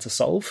we're trying to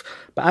solve.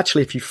 But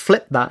actually, if you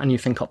flip that and you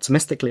think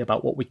optimistically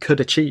about what we could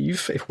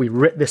achieve if we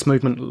writ this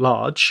movement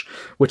large,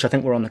 which I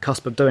think we're on the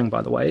cusp of doing,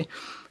 by the way,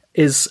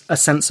 is a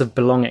sense of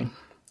belonging,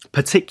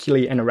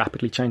 particularly in a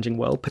rapidly changing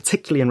world,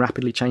 particularly in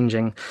rapidly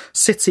changing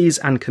cities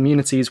and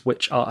communities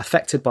which are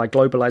affected by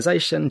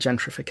globalization,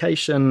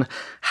 gentrification,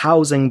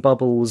 housing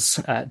bubbles,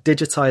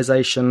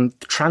 digitization,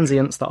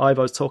 transience that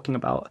Ivo's talking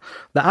about,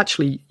 that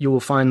actually you will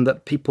find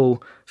that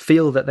people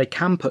feel that they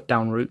can put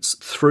down roots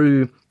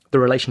through the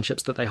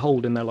relationships that they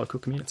hold in their local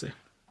community.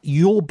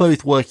 You're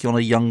both working on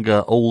a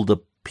younger, older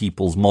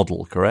people's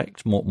model,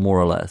 correct? More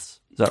or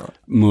less. Is that right?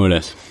 More or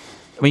less.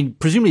 I mean,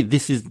 presumably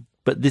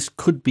this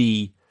could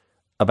be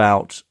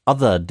about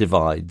other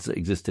divides that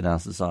exist in our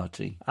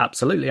society.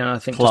 Absolutely, and I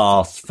think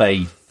class,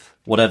 faith,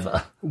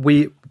 whatever.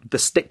 The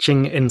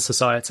stitching in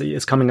society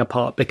is coming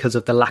apart because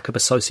of the lack of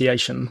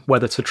association,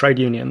 whether to trade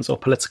unions or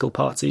political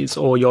parties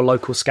or your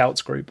local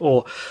scouts group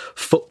or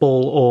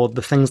football or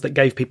the things that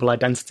gave people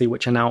identity,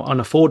 which are now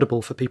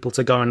unaffordable for people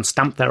to go and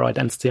stamp their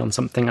identity on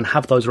something and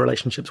have those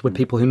relationships with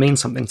people who mean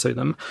something to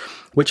them,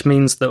 which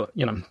means that,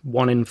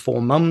 1 in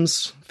 4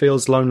 mums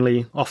feels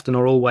lonely often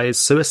or always.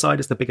 Suicide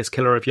is the biggest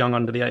killer of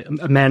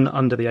men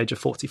under the age of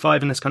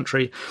 45 in this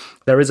country.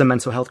 There is a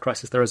mental health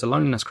crisis. There is a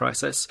loneliness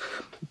crisis.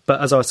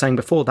 But as I was saying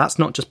before, that's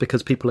not just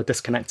because people are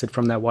disconnected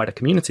from their wider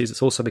communities.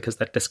 It's also because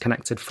they're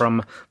disconnected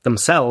from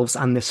themselves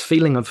and this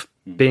feeling of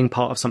being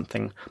part of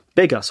something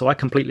bigger. So I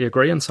completely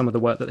agree. And some of the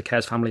work that the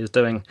Cares family is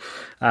doing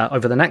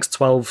over the next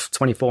 12,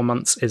 24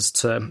 months is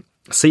to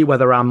see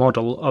whether our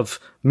model of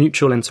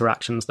mutual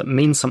interactions that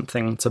mean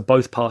something to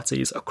both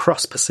parties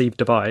across perceived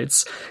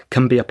divides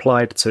can be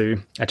applied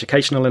to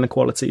educational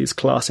inequalities,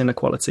 class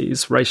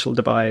inequalities, racial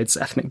divides,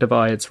 ethnic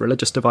divides,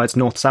 religious divides,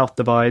 north-south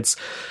divides,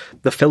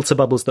 the filter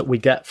bubbles that we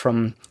get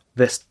from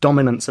this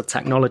dominance of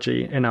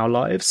technology in our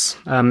lives,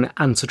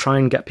 and to try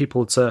and get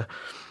people to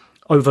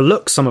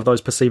overlook some of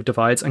those perceived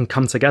divides and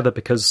come together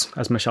because,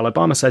 as Michelle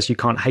Obama says, you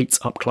can't hate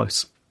up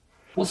close.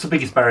 What's the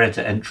biggest barrier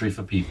to entry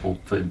for people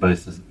in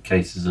both the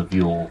cases of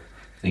your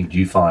thing, do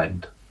you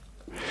find?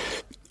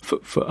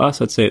 For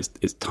us, I'd say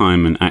it's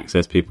time and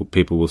access.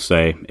 People will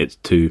say it's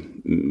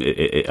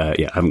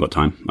I haven't got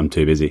time, I'm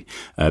too busy.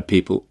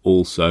 People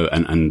also,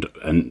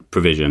 and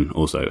provision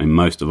also. In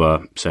most of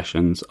our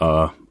sessions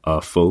are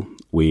full.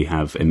 We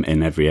have,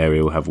 in every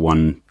area, we'll have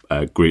one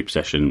group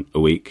session a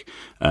week,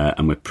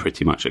 and we're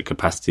pretty much at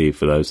capacity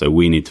for those. So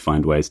we need to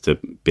find ways to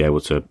be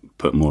able to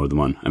put more of them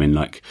on. I mean,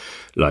 like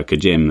a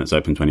gym that's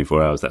open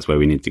 24 hours, that's where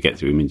we need to get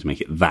to. We need to make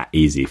it that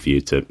easy for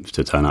you to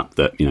turn up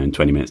that, in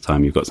 20 minutes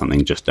time, you've got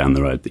something just down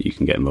the road that you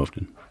can get involved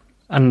in.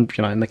 And,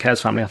 in the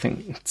Cares family, I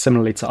think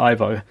similarly to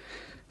Ivo,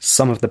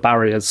 some of the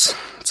barriers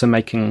to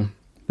making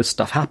this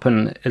stuff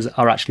happen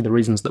are actually the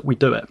reasons that we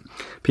do it.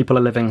 People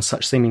are living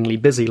such seemingly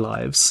busy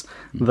lives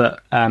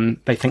that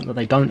they think that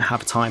they don't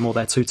have time or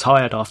they're too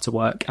tired after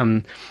work,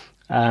 and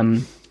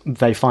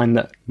they find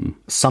that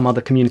some other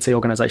community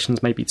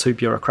organisations may be too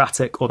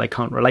bureaucratic or they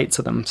can't relate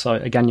to them. So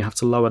again, you have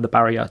to lower the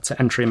barrier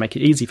to entry and make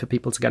it easy for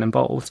people to get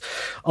involved.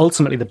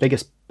 Ultimately, the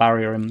biggest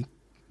barrier in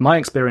my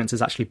experience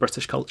is actually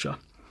British culture.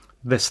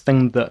 This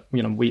thing that,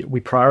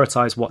 we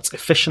prioritise what's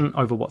efficient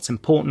over what's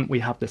important. We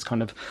have this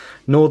kind of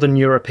Northern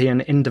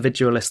European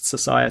individualist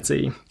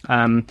society.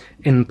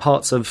 In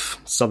parts of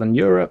Southern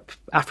Europe,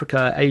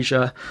 Africa,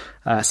 Asia,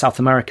 South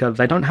America,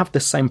 they don't have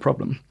this same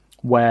problem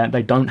where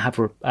they don't have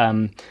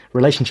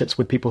relationships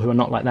with people who are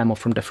not like them or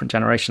from different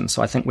generations.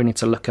 So I think we need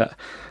to look at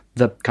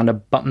the kind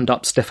of buttoned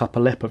up, stiff upper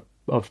lip of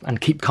and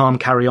keep calm,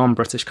 carry on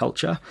British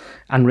culture,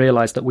 and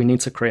realise that we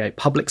need to create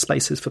public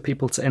spaces for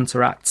people to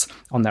interact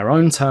on their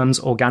own terms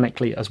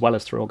organically, as well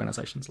as through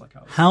organisations like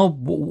ours.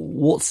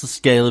 What's the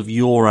scale of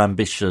your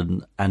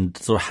ambition, and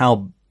sort of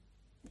how,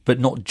 but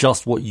not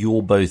just what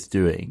you're both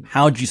doing?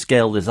 How do you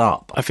scale this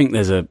up? I think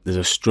there's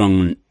a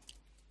strong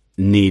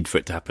need for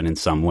it to happen in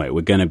some way.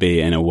 We're going to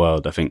be in a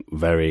world, I think,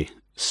 very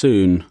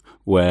soon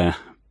where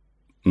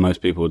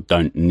most people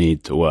don't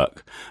need to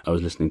work. I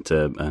was listening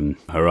to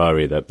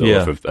Harari, the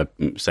author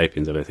of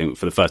Sapiens, and I think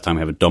for the first time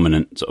we have a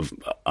dominant sort of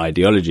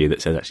ideology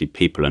that says actually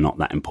people are not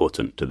that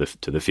important to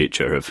the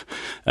future of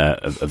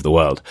the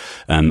world.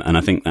 And I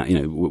think that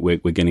we're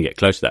going to get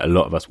close to that. A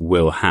lot of us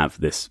will have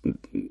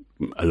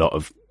a lot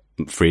of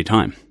free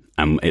time,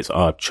 and it's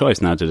our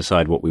choice now to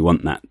decide what we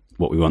want that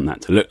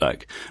to look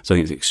like. So I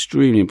think it's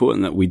extremely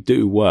important that we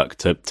do work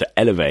to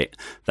elevate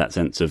that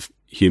sense of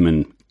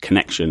human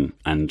connection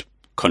and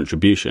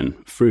contribution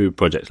through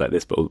projects like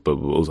this, but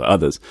also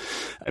others.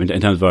 In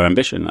terms of our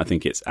ambition, I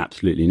think it's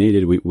absolutely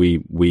needed.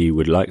 We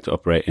would like to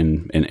operate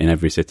in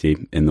every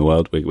city in the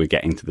world. We're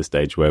getting to the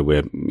stage where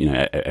we're,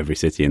 every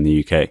city in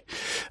the UK.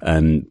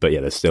 But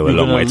yeah, there's still a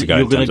long way to go.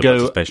 You're in terms going to of go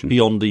participation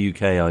beyond the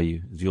UK, are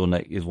you?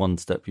 Is one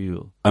step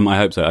you? I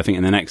hope so. I think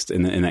in the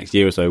next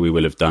year or so, we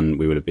will have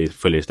been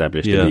fully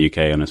established in the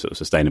UK on a sort of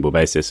sustainable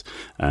basis.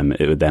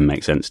 It would then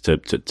make sense to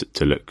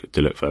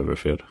look further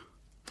afield.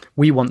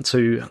 We want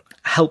to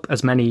help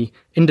as many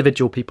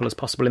individual people as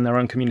possible in their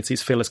own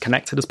communities feel as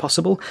connected as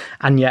possible.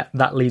 And yet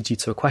that leads you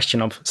to a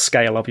question of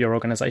scale of your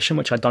organisation,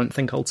 which I don't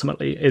think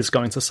ultimately is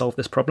going to solve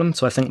this problem.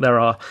 So I think there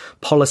are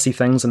policy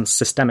things and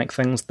systemic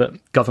things that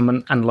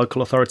government and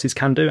local authorities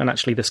can do. And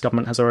actually this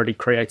government has already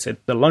created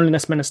the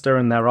Loneliness Minister,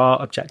 and there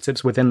are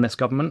objectives within this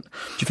government. Do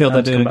you feel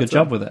they're doing a good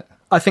job with it?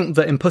 I think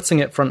that in putting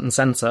it front and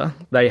centre,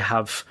 they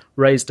have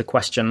raised a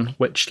question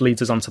which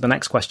leads us on to the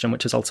next question,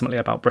 which is ultimately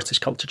about British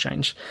culture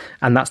change.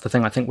 And that's the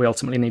thing I think we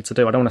ultimately need to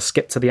do. I don't want to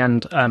skip to the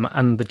end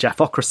and the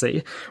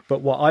Jeffocracy,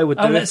 but what I would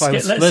do let's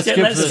skip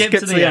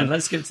to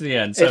the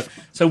end.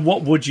 So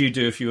what would you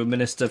do if you were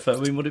Minister for,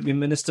 would it be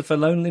Minister for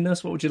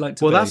Loneliness? What would you like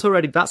to be? Well,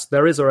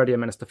 there is already a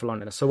Minister for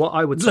Loneliness. So what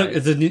I would say...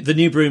 Look, the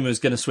new broom is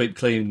going to sweep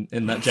clean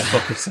in that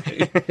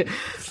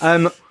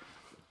Jeffocracy.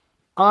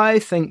 I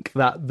think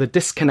that the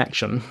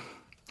disconnection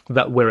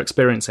that we're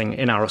experiencing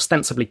in our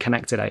ostensibly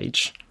connected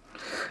age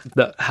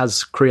that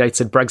has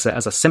created Brexit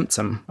as a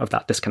symptom of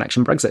that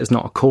disconnection. Brexit is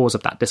not a cause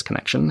of that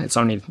disconnection. It's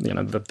only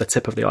the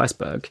tip of the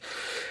iceberg.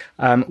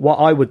 What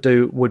I would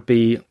do would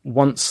be,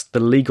 once the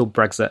legal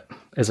Brexit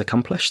is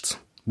accomplished,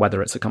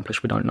 whether it's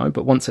accomplished we don't know,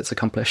 but once it's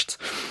accomplished,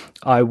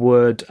 I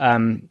would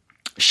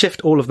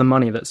shift all of the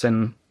money that's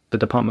in the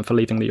Department for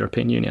Leaving the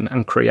European Union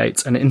and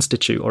create an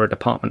institute or a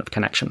department of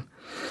connection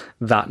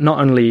that not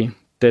only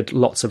did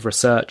lots of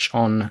research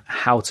on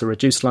how to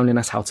reduce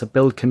loneliness, how to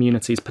build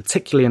communities,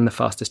 particularly in the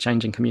fastest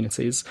changing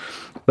communities,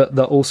 but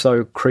that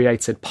also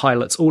created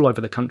pilots all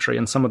over the country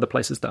in some of the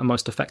places that are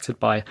most affected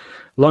by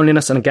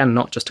loneliness. And again,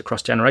 not just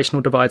across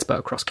generational divides, but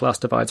across class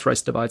divides,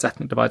 race divides,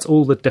 ethnic divides,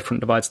 all the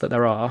different divides that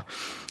there are,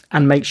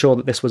 and make sure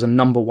that this was a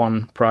number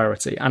one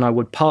priority. And I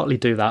would partly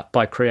do that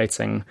by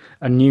creating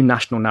a new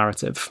national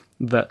narrative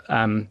that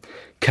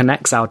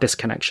connects our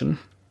disconnection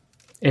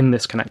in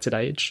this connected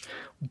age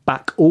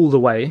back all the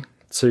way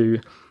to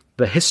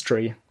the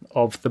history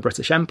of the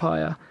British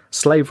Empire,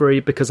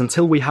 slavery, because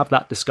until we have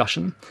that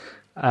discussion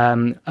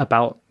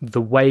about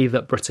the way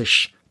that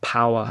British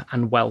power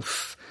and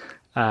wealth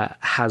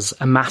has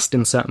amassed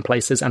in certain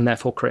places and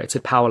therefore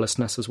created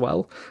powerlessness as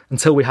well,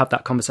 until we have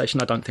that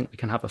conversation, I don't think we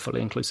can have a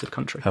fully inclusive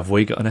country. Have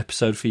we got an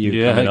episode for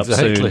you coming up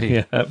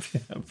soon?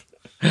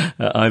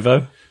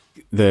 Ivo?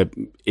 The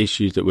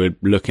issues that we're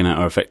looking at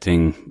are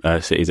affecting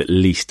cities at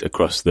least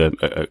across the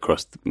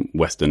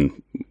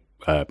Western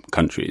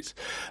countries.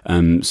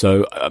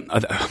 So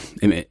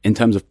in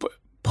terms of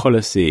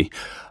policy,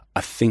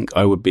 I think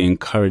I would be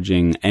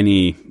encouraging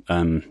any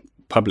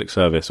public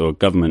service or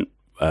government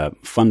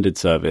funded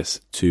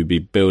service to be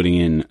building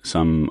in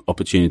some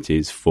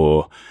opportunities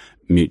for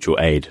mutual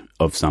aid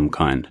of some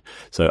kind.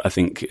 So I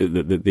think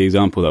the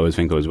example that I always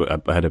think of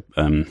was I had a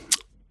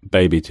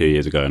baby 2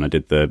 years ago, and I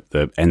did the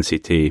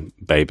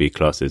NCT baby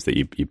classes that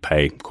you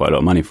pay quite a lot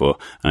of money for,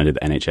 and I did the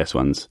NHS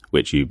ones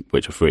which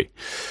are free.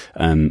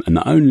 And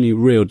the only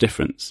real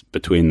difference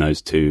between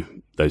those two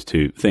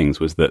things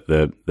was that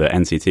the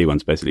NCT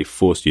ones basically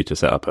forced you to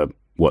set up a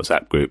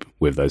WhatsApp group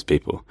with those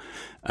people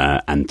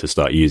and to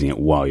start using it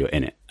while you're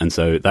in it. And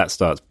so that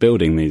starts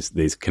building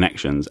these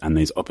connections and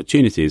these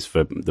opportunities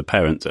for the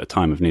parents at a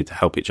time of need to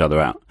help each other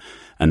out.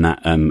 And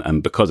that,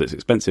 and because it's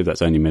expensive,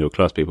 that's only middle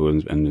class people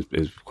and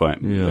is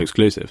quite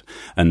exclusive.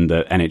 And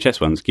the NHS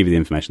ones give you the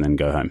information, then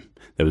go home.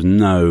 There was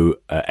no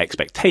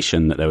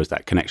expectation that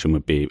that connection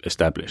would be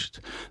established.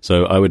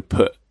 So I would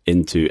put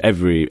into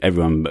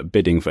everyone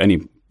bidding for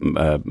any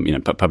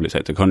public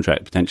sector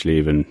contract, potentially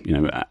even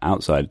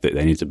outside, that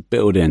they need to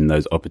build in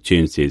those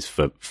opportunities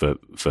for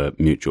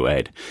mutual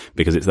aid,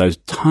 because it's those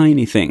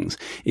tiny things,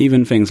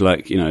 even things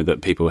like that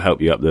people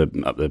help you up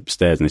the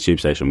stairs in the tube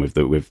station with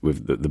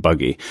the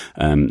buggy,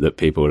 that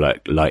people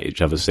light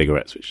each other's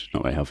cigarettes, which is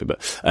not very healthy, but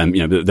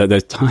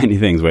those tiny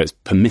things where it's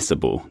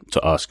permissible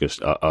to ask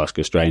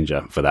a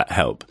stranger for that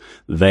help.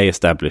 They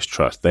establish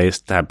trust. They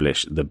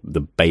establish the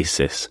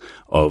basis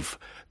of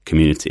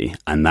community,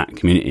 and that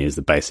community is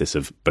the basis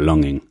of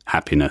belonging,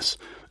 happiness,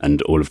 and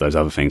all of those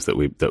other things that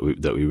we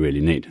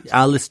really need.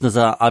 Our listeners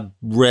are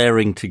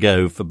raring to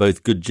go for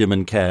both Good Gym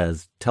and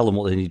Cares. Tell them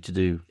what they need to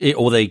do,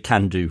 or they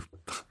can do.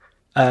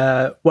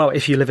 Well,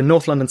 if you live in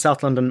North London,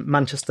 South London,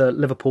 Manchester,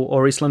 Liverpool,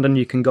 or East London,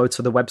 you can go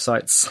to the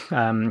websites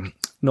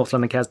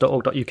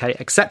northlondoncares.org.uk,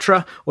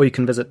 etc., or you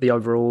can visit the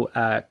overall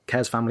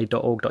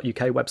caresfamily.org.uk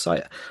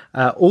website.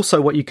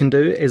 Also, what you can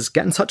do is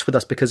get in touch with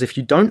us, because if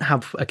you don't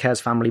have a Cares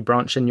Family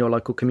branch in your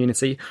local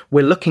community,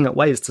 we're looking at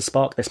ways to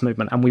spark this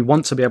movement, and we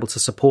want to be able to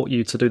support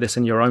you to do this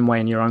in your own way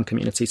in your own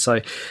community.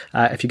 So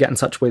if you get in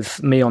touch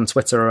with me on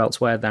Twitter or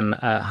elsewhere, then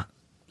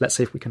let's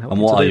see if we can help. And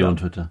you what to are do you that. on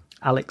Twitter?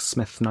 Alex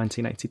Smith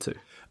 1982.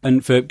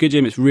 And for Good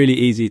Gym, it's really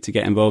easy to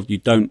get involved. You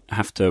don't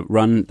have to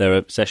run. There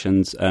are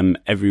sessions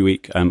every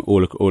week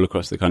all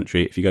across the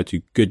country. If you go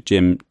to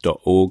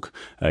goodgym.org,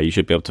 you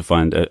should be able to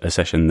find a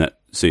session that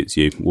suits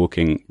you.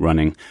 Walking,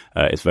 running,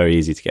 it's very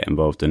easy to get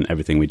involved, and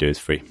everything we do is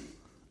free.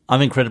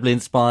 I'm incredibly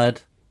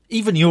inspired.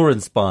 Even you're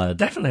inspired.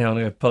 Definitely, I'm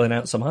going to pulling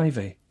out some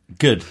Ivy.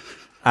 Good.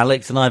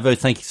 Alex and Ivo,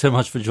 thank you so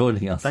much for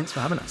joining us. Thanks for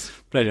having us.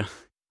 Pleasure.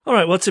 All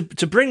right, well,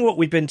 to bring what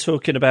we've been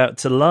talking about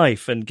to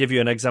life and give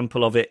you an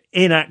example of it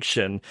in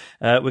action,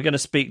 we're going to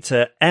speak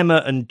to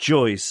Emma and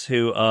Joyce,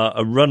 who are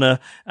a runner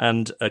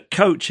and a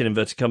coach, in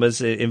inverted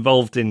commas,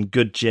 involved in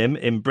Good Gym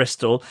in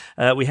Bristol.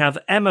 We have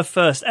Emma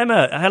first.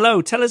 Emma,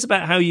 hello. Tell us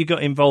about how you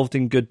got involved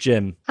in Good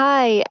Gym.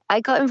 Hi,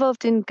 I got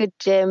involved in Good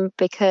Gym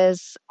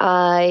because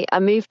I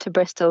moved to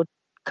Bristol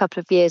a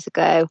couple of years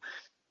ago,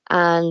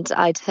 and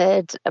I'd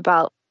heard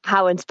about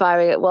how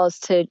inspiring it was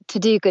to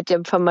do Good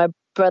Gym from my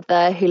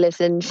brother who lives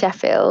in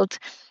Sheffield,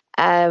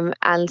 and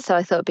so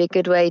I thought it'd be a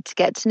good way to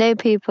get to know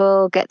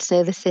people, get to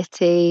know the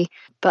city,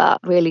 but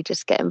really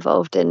just get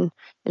involved in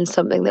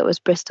something that was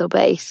Bristol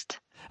based.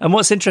 And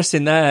what's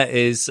interesting there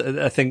is,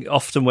 I think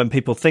often when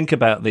people think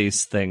about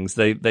these things,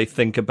 they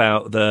think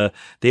about the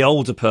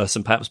older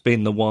person perhaps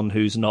being the one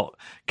who's not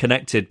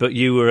connected, but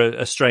you were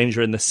a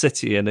stranger in the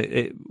city, and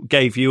it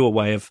gave you a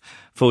way of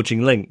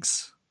forging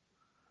links.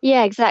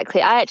 Yeah,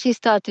 exactly. I actually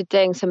started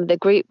doing some of the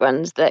group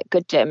runs that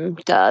Good Gym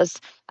does,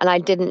 and I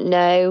didn't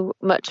know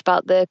much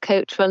about the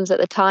coach runs at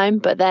the time,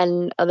 but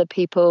then other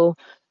people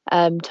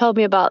told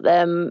me about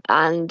them,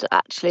 and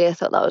actually I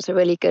thought that was a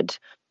really good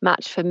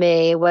match for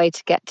me, a way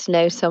to get to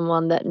know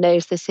someone that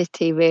knows the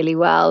city really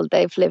well.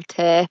 They've lived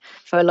here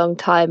for a long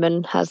time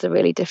and has a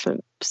really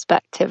different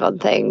perspective on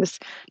things.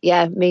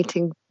 Yeah,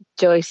 meeting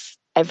Joyce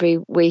every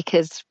week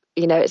is,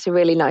 it's a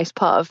really nice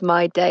part of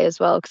my day as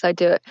well, because I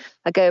do it.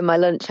 I go in my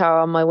lunch hour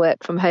on my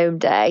work from home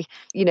day.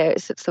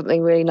 It's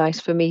something really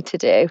nice for me to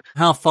do.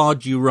 How far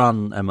do you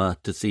run, Emma,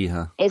 to see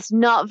her? It's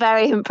not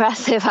very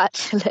impressive,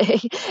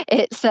 actually.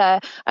 It's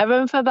I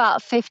run for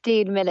about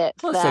 15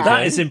 minutes. That's okay.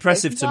 That is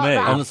impressive to me,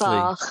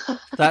 honestly.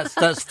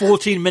 That's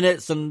 14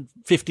 minutes and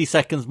 50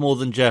 seconds more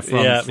than Jeff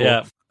runs for.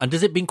 Yeah. And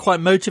has it been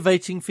quite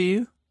motivating for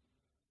you?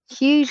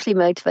 Hugely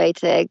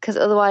motivated, because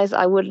otherwise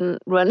I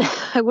wouldn't run.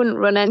 I wouldn't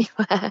run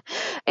anywhere.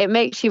 It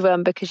makes you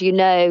run because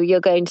you're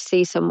going to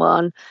see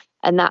someone,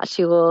 and that's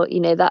your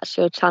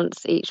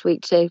chance each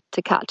week to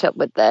catch up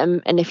with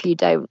them. And if you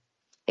don't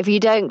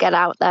get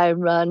out there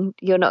and run,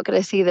 you're not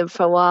going to see them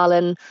for a while.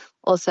 And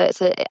also,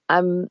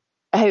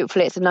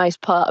 hopefully it's a nice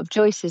part of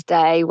Joyce's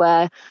day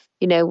where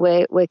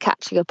we're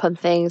catching up on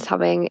things,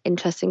 having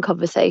interesting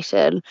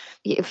conversation.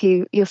 If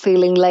you're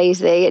feeling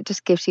lazy, it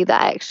just gives you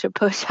that extra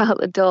push out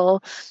the door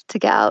to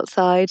get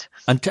outside.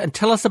 And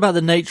tell us about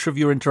the nature of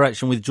your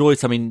interaction with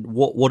Joyce. I mean,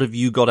 what have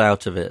you got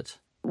out of it?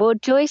 Well,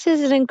 Joyce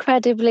is an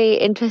incredibly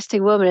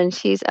interesting woman, and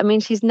she's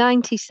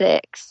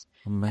 96.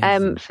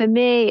 Amazing. For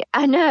me,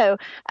 I know,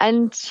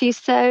 and she's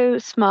so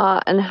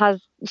smart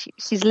and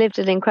she's lived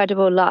an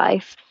incredible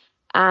life,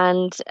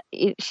 and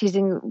she's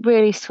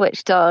really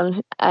switched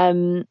on.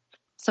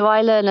 So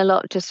I learn a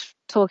lot just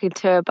talking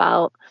to her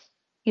about,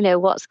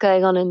 what's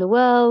going on in the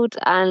world.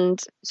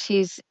 And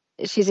she's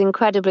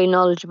incredibly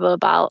knowledgeable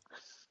about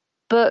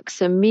books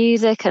and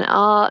music and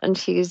art. And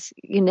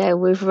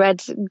we've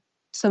read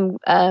some,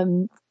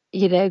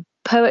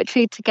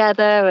 poetry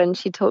together. And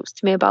she talks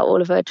to me about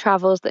all of her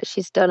travels that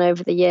she's done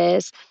over the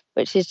years,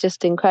 which is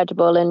just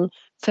incredible. And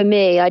for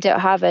me, I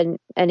don't have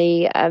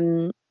any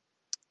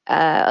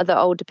other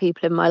older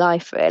people in my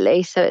life,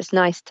 really. So it's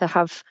nice to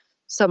have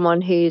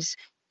someone who's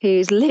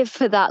lived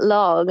for that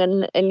long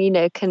and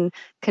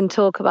can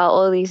talk about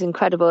all these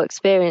incredible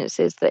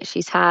experiences that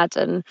she's had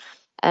and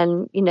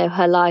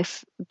her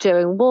life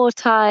during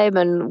wartime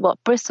and what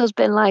Bristol's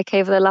been like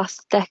over the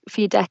last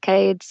few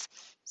decades.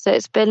 So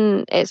it's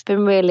been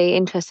really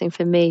interesting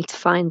for me to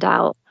find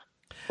out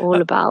all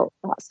about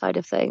that side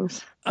of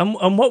things.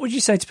 And what would you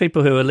say to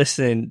people who are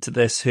listening to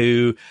this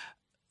who,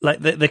 like,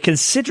 they're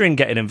considering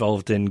getting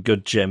involved in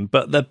Good Gym,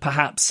 but they're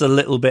perhaps a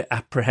little bit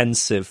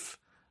apprehensive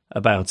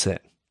about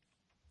it?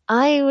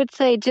 I would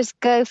say just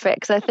go for it,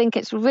 because I think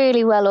it's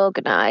really well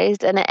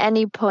organised, and at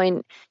any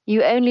point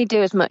you only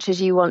do as much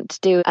as you want to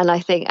do. And I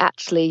think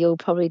actually you'll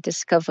probably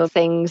discover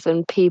things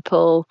and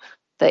people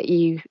that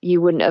you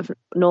wouldn't have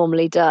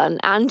normally done.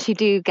 And you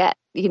do get,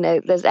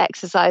 there's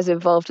exercise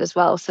involved as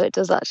well. So it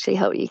does actually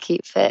help you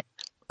keep fit.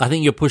 I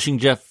think you're pushing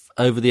Jeff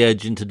over the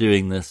edge into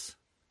doing this.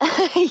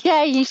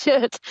 Yeah, you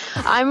should.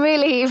 I'm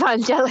really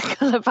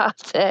evangelical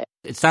about it.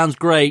 It sounds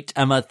great,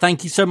 Emma.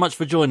 Thank you so much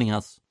for joining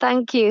us.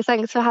 Thank you.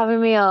 Thanks for having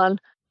me on.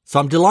 So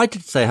I'm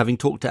delighted to say, having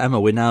talked to Emma,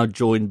 we're now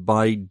joined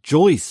by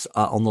Joyce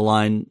on the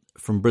line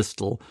from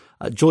Bristol.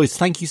 Joyce,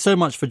 thank you so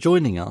much for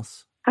joining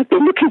us. I've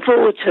been looking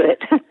forward to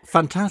it.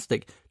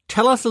 Fantastic.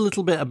 Tell us a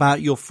little bit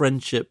about your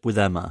friendship with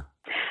Emma.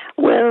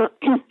 Well,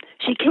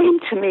 she came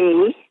to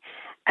me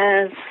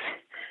as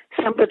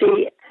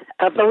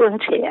a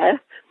volunteer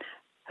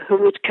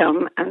who would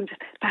come and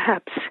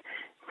perhaps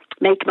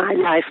make my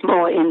life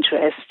more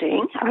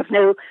interesting. I've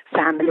no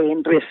family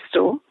in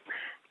Bristol,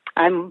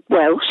 I'm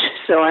Welsh,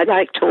 so I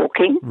like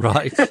talking.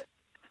 Right.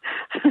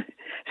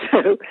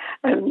 So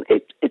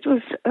it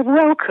was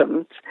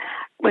welcomed.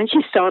 When she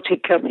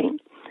started coming,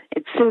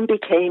 it soon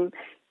became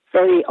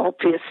very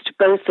obvious to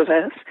both of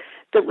us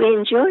that we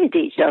enjoyed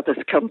each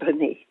other's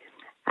company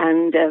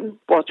and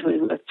what we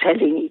were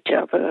telling each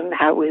other and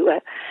how we were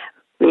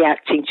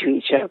reacting to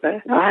each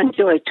other. I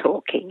enjoyed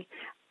talking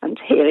and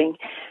hearing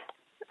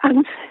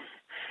and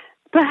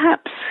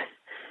perhaps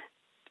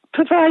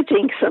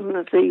providing some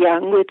of the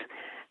young with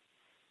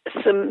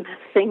some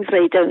things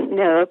they don't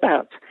know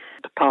about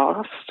the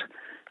past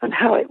and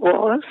how it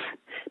was,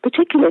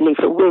 particularly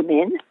for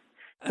women.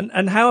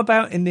 And how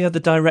about in the other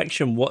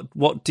direction?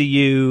 What do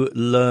you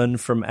learn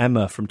from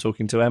Emma, from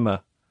talking to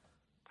Emma?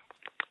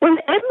 Well,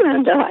 Emma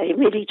and I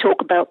really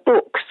talk about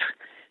books.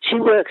 She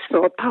works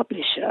for a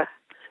publisher,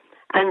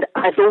 and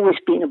I've always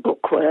been a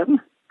bookworm.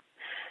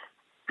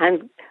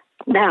 And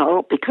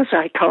now, because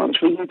I can't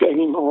read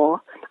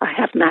anymore, I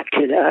have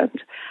macula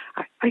and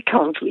I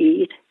can't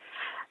read,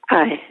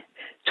 I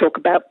talk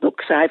about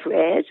books I've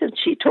read, and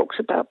she talks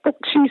about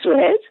books she's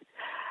read,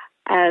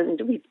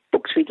 and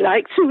books we'd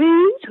like to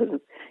read, and,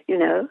 you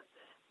know.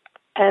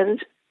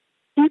 And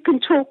you can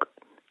talk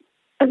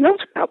a lot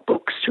about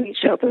books to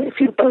each other if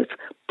you're both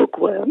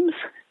bookworms.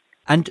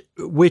 And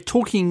we're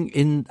talking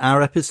in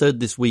our episode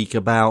this week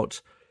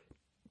about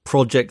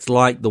projects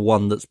like the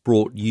one that's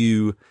brought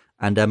you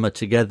and Emma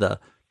together.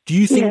 Do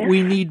you think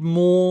we need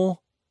more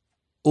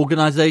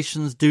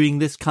organisations doing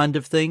this kind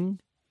of thing?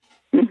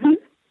 Mm-hmm.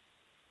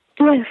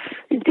 Yes,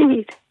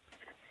 indeed.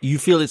 You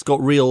feel it's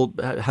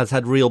has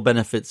had real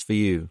benefits for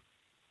you?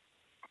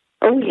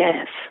 Oh,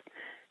 yes.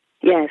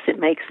 Yes,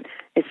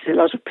 it's a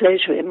lot of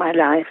pleasure in my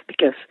life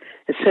because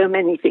there's so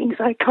many things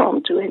I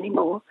can't do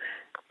anymore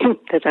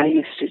that I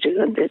used to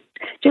do, and it's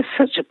just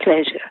such a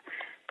pleasure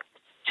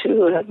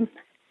to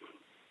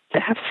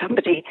have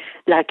somebody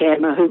like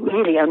Emma who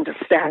really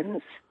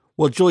understands.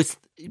 Well, Joyce,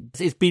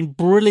 it's been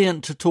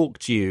brilliant to talk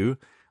to you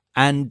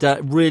and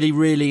really,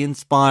 really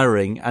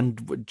inspiring.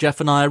 And Jeff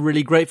and I are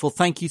really grateful.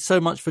 Thank you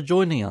so much for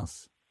joining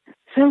us.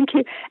 Thank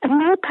you. And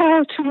more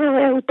power to your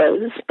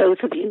elbows, both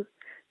of you.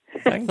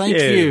 Thank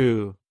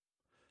you.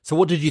 So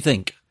what did you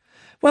think?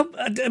 Well,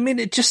 I mean,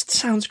 it just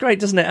sounds great,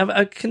 doesn't it?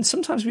 I can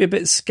sometimes be a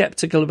bit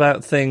sceptical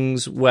about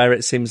things where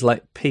it seems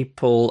like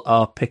people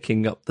are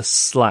picking up the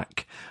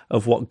slack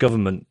of what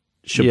government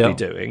should be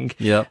doing.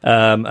 Yeah.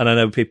 And I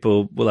know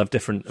people will have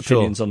different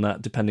opinions on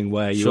that depending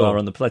where you are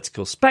on the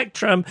political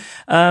spectrum.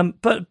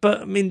 But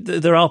I mean,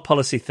 there are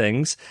policy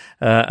things,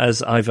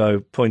 as Ivo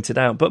pointed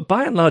out. But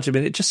by and large, I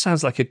mean, it just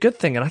sounds like a good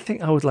thing. And I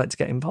think I would like to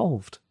get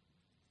involved.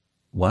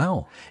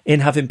 Wow. In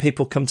having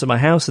people come to my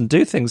house and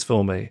do things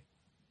for me.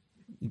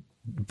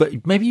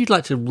 But maybe you'd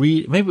like to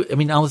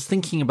I was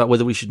thinking about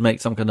whether we should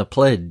make some kind of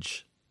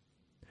pledge.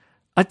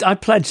 I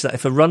pledge that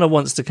if a runner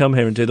wants to come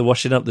here and do the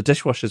washing up, the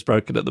dishwasher's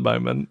broken at the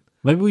moment.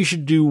 Maybe we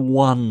should do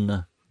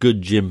one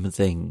good gym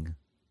thing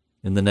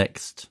in the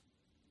next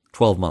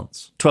 12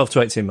 months. 12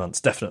 to 18 months,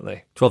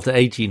 definitely. 12 to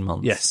 18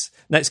 months. Yes.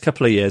 Next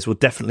couple of years, we'll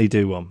definitely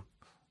do one.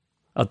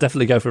 I'll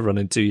definitely go for a run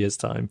in 2 years'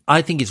 time.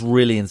 I think it's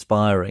really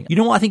inspiring. You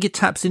know what I think it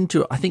taps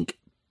into? I think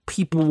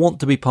people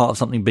want to be part of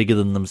something bigger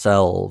than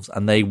themselves,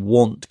 and they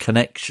want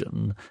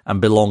connection and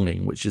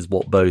belonging, which is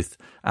what both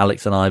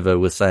Alex and Ivo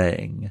were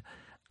saying.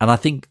 And I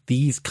think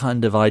these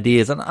kind of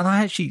ideas, and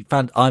I actually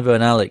found Ivo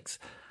and Alex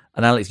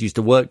used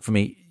to work for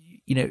me,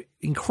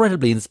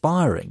 incredibly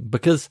inspiring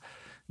because,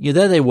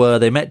 there they were,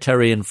 they met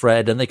Terry and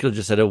Fred, and they could have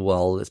just said, oh,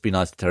 well, let's be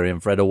nice to Terry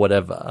and Fred or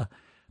whatever.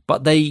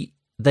 But they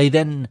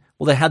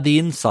had the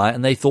insight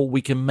and they thought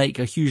we can make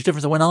a huge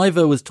difference. And when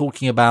Ivo was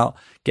talking about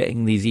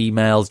getting these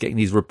emails, getting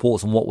these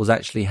reports on what was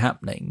actually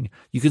happening,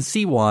 you can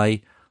see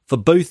why for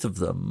both of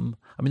them,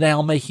 I mean, they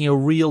are making a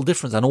real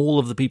difference and all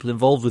of the people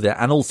involved with it.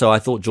 And also I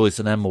thought Joyce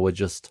and Emma were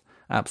just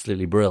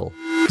absolutely brill.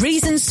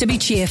 Reasons to be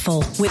cheerful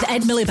with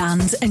Ed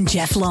Miliband and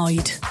Jeff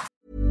Lloyd.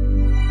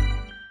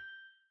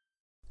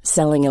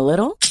 Selling a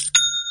little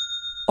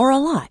or a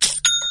lot?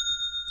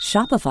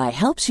 Shopify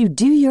helps you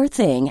do your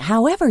thing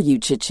however you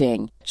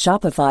cha-ching.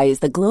 Shopify is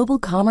the global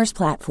commerce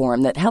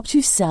platform that helps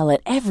you sell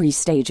at every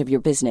stage of your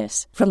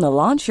business. From the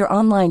launch your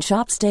online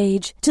shop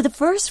stage to the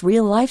first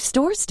real-life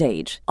store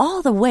stage,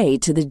 all the way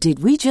to the did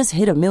we just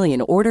hit a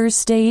million orders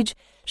stage.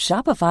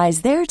 Shopify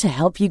is there to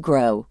help you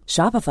grow.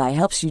 Shopify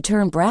helps you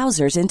turn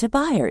browsers into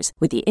buyers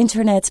with the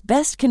internet's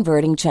best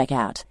converting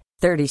checkout.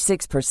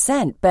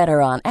 36%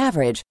 better on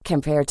average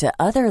compared to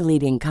other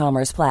leading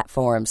commerce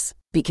platforms.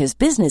 Because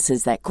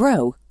businesses that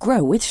grow,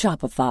 grow with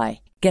Shopify.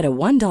 Get a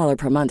 $1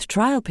 per month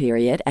trial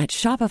period at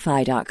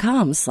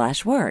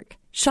shopify.com/work.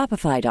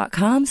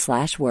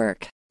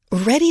 Shopify.com/work.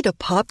 Ready to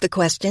pop the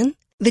question?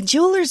 The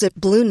jewelers at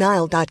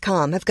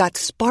BlueNile.com have got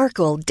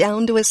sparkle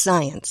down to a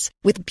science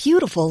with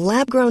beautiful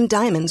lab-grown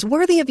diamonds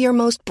worthy of your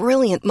most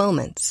brilliant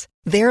moments.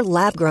 Their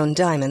lab-grown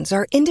diamonds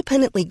are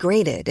independently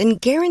graded and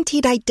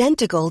guaranteed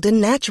identical to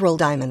natural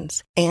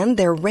diamonds. And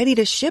they're ready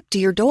to ship to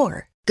your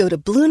door. Go to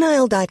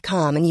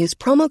BlueNile.com and use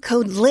promo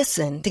code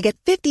LISTEN to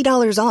get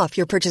 $50 off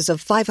your purchase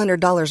of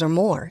 $500 or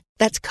more.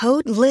 That's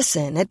code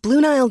LISTEN at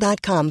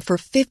BlueNile.com for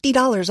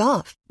 $50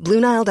 off.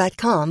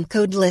 BlueNile.com,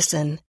 code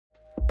LISTEN.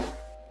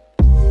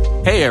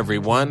 Hey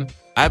everyone,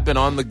 I've been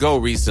on the go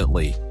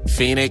recently.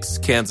 Phoenix,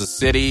 Kansas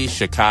City,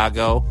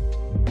 Chicago.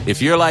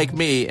 If you're like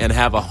me and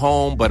have a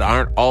home but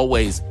aren't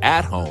always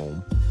at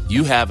home,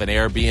 you have an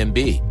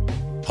Airbnb.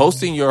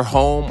 Hosting your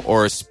home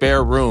or a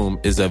spare room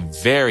is a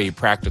very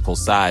practical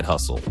side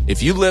hustle.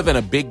 If you live in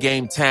a big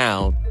game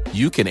town,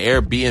 you can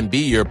Airbnb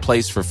your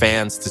place for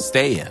fans to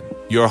stay in.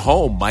 Your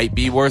home might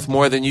be worth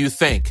more than you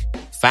think.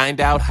 Find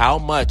out how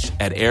much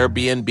at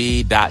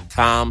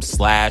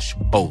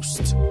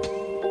airbnb.com/host.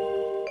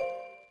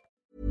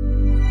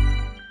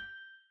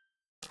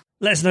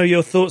 Let us know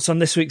your thoughts on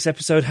this week's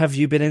episode. Have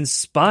you been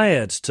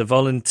inspired to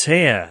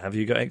volunteer? Have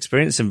you got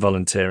experience in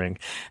volunteering?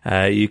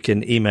 You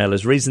can email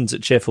us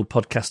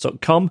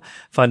reasons@cheerfulpodcast.com.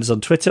 Find us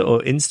on Twitter or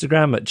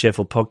Instagram at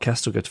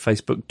cheerfulpodcast, or go to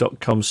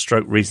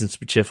facebook.com/reasons to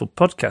be cheerful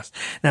podcast.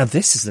 Now,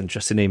 this is an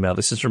interesting email.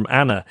 This is from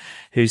Anna,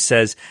 who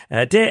says,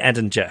 Dear Ed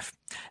and Jeff,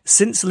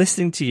 since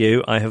listening to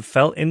you, I have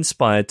felt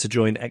inspired to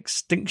join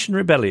Extinction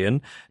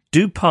Rebellion,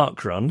 do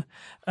parkrun,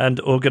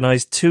 and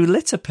organise 2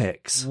 litter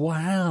picks.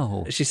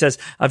 Wow. She says,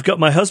 I've got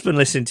my husband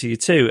listening to you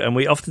too, and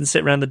we often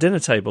sit around the dinner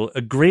table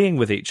agreeing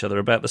with each other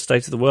about the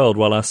state of the world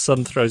while our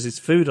son throws his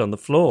food on the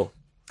floor.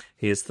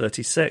 He is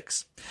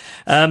 36.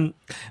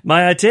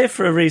 My idea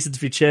for a reason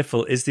to be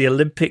cheerful is the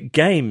Olympic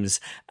Games.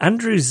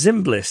 Andrew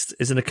Zimbalist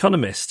is an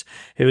economist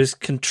who has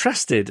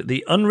contrasted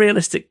the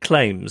unrealistic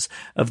claims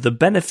of the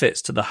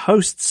benefits to the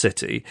host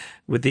city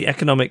with the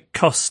economic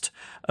cost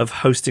of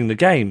hosting the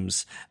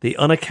games, the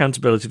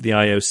unaccountability of the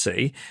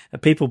IOC,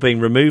 people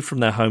being removed from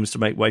their homes to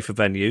make way for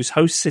venues,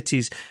 host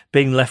cities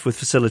being left with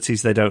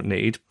facilities they don't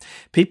need.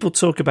 People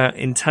talk about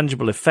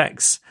intangible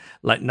effects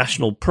like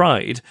national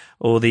pride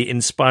or the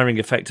inspiring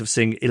effect of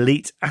seeing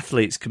elite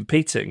athletes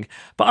competing,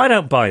 but I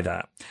don't buy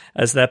that,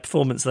 as their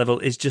performance level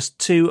is just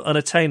too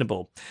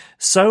unattainable.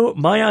 So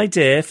my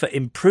idea for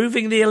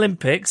improving the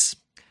Olympics,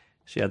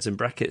 she adds in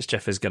brackets,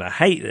 Jeff is going to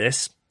hate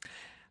this,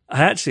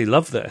 I actually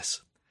love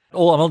this.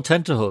 Oh, I'm on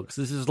tenterhooks.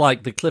 This is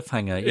like the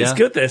cliffhanger. Yeah? It's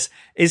good, this,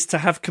 is to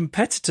have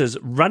competitors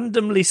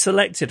randomly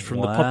selected from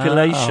the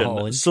population,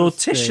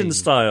 sortition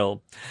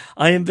style.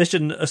 I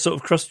envision a sort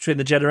of cross between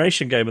the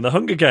Generation Game and the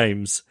Hunger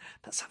Games.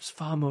 That sounds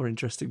far more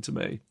interesting to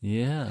me.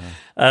 Yeah.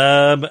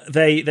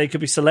 They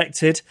could be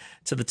selected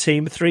to the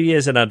team 3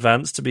 years in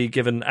advance to be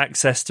given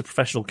access to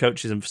professional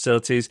coaches and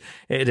facilities.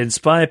 It'd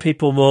inspire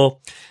people more,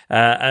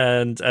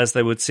 and as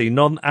they would see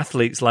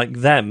non-athletes like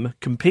them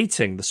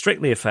competing, the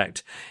Strictly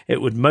effect.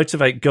 It would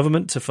motivate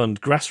government to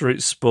fund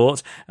grassroots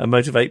sport and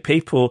motivate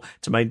people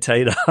to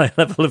maintain a high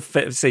level of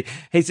fitness. See,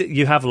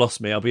 you have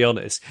lost me, I'll be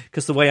honest,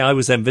 because the way I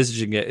was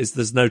envisaging it is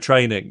there's no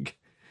training.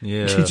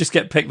 Yeah. You just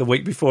get picked the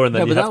week before and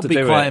then you have to do it.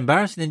 That would be quite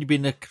embarrassing. Then you'd be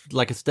in a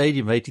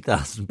stadium of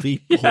 80,000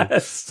 people,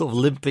 sort of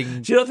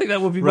limping. Do you not think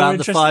that would be more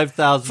interesting? Around the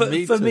 5,000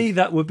 metres. For me,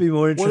 that would be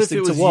more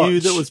interesting to watch. What if it was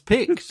you that was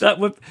picked?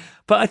 But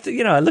I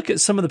think, I look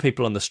at some of the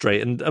people on the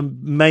street, and I'm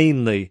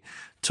mainly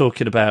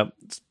talking about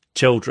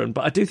children,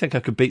 but I do think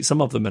I could beat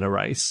some of them in a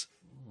race.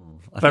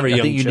 I think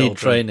you need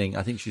training.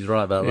 I think she's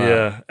right about that.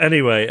 Yeah.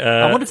 Anyway,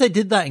 I wonder if they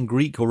did that in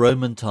Greek or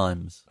Roman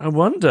times. I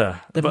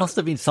wonder. There must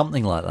have been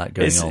something like that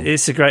going on.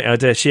 It's a great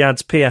idea. She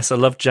adds, P.S. I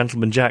love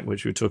Gentleman Jack,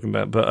 which we were talking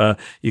about, but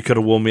you could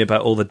have warned me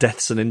about all the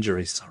deaths and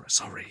injuries.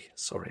 Sorry,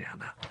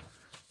 Anna.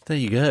 There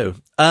you go.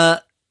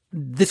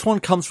 This one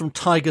comes from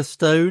Tiger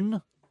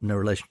Stone. No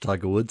relation to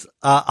Tiger Woods.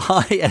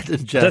 Hi, Ed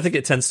and Jeff. I don't think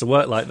it tends to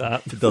work like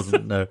that. It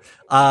doesn't, no.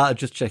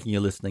 Just checking you're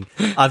listening.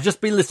 I've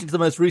just been listening to the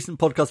most recent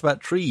podcast about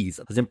trees.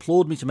 It has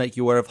implored me to make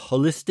you aware of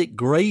holistic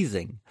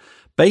grazing.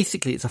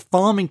 Basically, it's a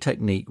farming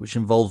technique which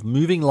involves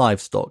moving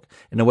livestock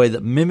in a way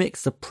that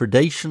mimics the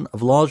predation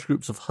of large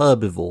groups of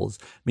herbivores,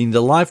 meaning the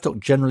livestock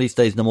generally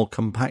stays in a more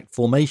compact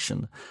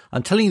formation.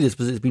 I'm telling you this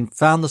because it's been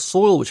found the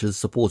soil which has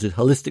supported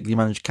holistically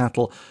managed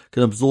cattle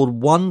can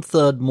absorb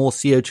 1/3 more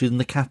CO2 than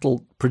the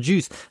cattle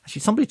produce.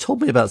 Actually, somebody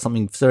told me about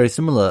something very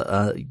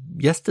similar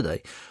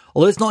yesterday.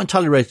 Although it's not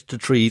entirely related to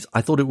trees, I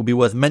thought it would be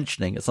worth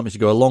mentioning as something to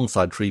go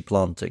alongside tree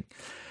planting.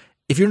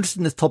 If you're interested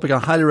in this topic, I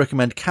highly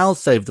recommend Cows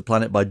Save the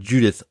Planet by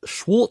Judith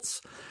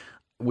Schwartz,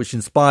 which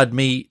inspired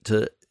me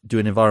to do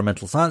an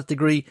environmental science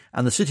degree,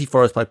 and The City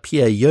Forest by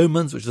Pierre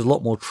Yeomans, which is a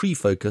lot more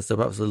tree-focused, so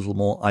perhaps a little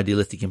more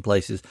idealistic in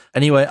places.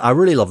 Anyway, I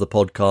really love the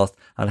podcast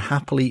and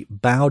happily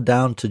bow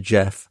down to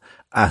Jeff,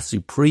 our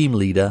supreme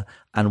leader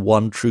and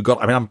one true God.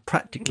 I mean, I'm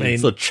practically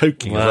sort of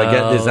choking as I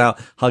get this out.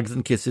 Hugs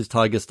and kisses,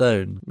 Tiger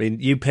Stone. I mean,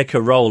 you pick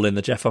a role in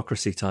the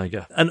Jeffocracy,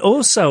 Tiger. And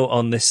also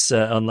on this,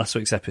 on last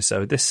week's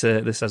episode, this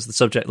has the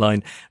subject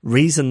line,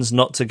 Reasons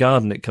Not to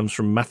Garden. It comes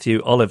from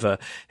Matthew Oliver,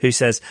 who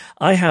says,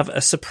 I have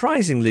a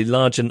surprisingly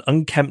large and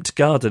unkempt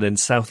garden in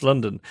South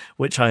London,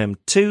 which I am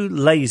too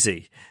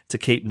lazy to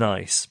keep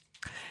nice.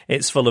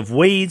 It's full of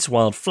weeds,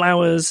 wild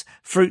flowers,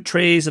 fruit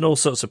trees, and all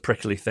sorts of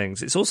prickly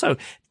things. It's also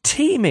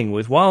teeming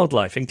with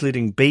wildlife,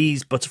 including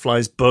bees,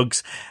 butterflies,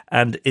 bugs,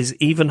 and is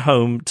even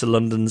home to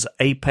London's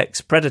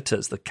apex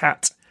predators, the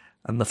cat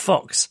and the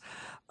fox.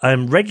 I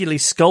am regularly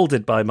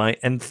scolded by my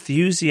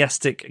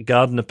enthusiastic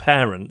gardener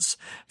parents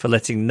for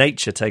letting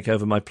nature take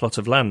over my plot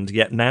of land.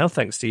 Yet now,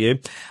 thanks to you,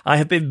 I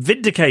have been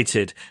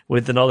vindicated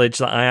with the knowledge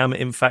that I am,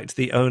 in fact,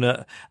 the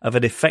owner of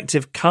an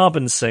effective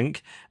carbon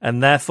sink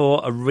and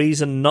therefore a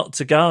reason not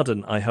to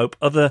garden. I hope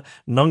other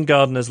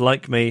non-gardeners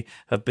like me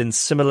have been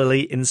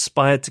similarly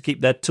inspired to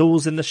keep their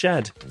tools in the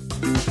shed.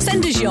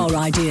 Send us your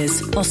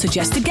ideas or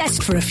suggest a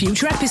guest for a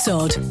future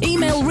episode.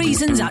 Email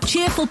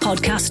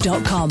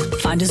reasons@cheerfulpodcast.com.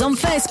 Find us on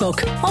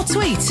Facebook or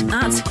tweet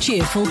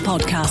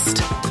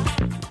 @cheerfulpodcast.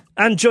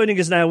 And joining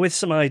us now with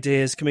some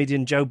ideas,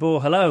 comedian Joe Bohr.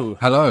 Hello.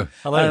 Hello.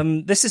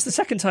 This is the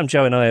second time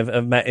Joe and I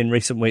have met in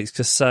recent weeks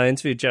because I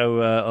interviewed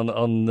Joe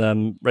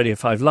on Radio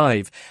 5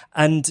 Live.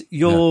 And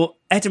your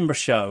Edinburgh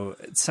show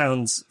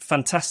sounds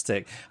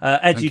fantastic.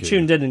 Ed, you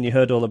tuned in and you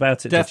heard all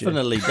about it,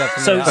 Definitely.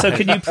 So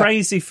can you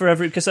praise you for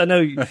because I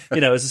know,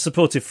 as a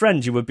supportive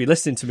friend, you would be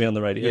listening to me on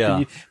the radio. Yeah. Can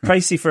you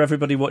praise you for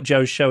everybody what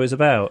Joe's show is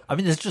about? I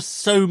mean, it's just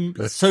so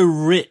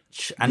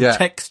rich and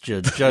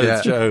textured,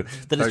 Joe's show,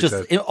 that it's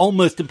just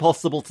almost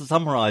impossible to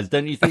summarise,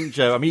 don't you think,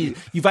 Joe? I mean,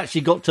 you've actually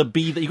got to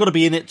be you've got to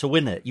be in it to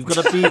win it. You've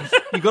got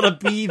to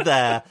be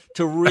there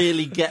to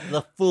really get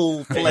the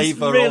full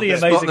flavour of it. Really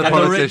amazing. Spot the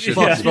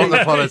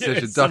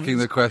politician ducking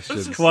the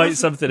questions. It's quite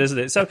something, isn't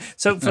it? So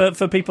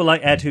for people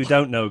like Ed who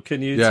don't know,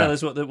 can you tell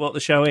us what the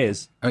show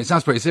is? I mean, it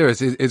sounds pretty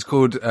serious. It's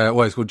called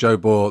Joe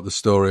Bohr: The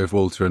Story of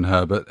Walter and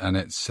Herbert, and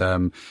it's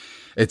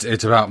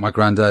about my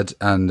granddad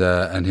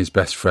and his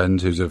best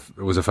friend, who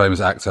was a famous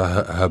actor,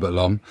 Herbert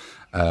Lom.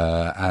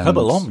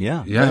 Herbert Lom,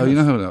 yeah, you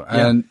know Herbert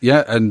Lom.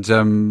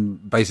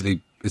 And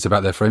basically it's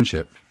about their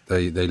friendship.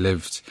 They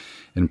lived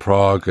in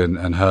Prague,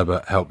 and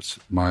Herbert helped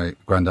my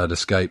granddad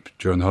escape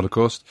during the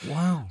Holocaust.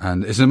 Wow.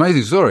 And it's an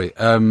amazing story.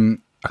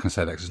 I can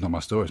say that because it's not my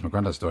story, it's my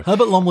granddad's story.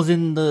 Herbert Lom was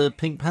in the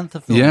Pink Panther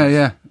film.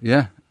 Yeah.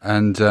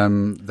 And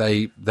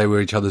they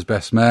were each other's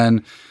best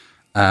men,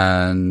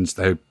 and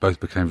they both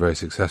became very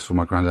successful.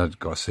 My granddad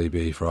got a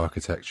CBE for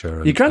architecture.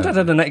 And, your granddad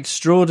had an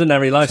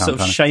extraordinary life, sort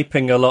of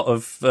shaping a lot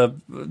of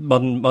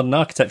modern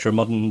architecture and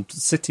modern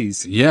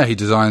cities. Yeah, he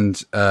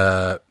designed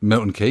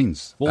Milton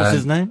Keynes. What was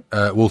his name?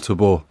 Walter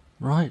Bohr.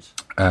 Right.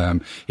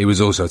 He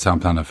was also a town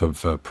planner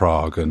for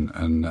Prague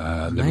and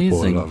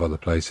Liverpool and a lot of other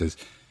places.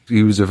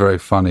 He was a very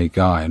funny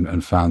guy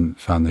and found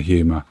the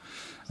humour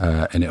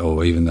in it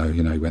all, even though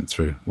he went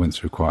through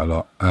quite a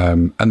lot.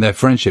 And their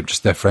friendship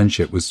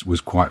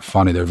was quite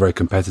funny. They were very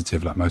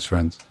competitive, like most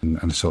friends, and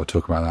I sort of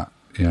talk about that.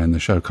 In the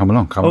show. Come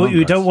along.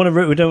 We don't want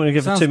to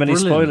give too many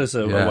spoilers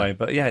away,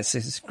 but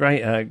it's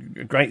great. A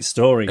great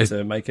story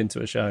to make into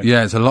a show.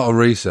 Yeah, it's a lot of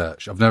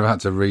research. I've never had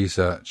to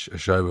research a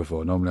show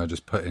before. Normally, I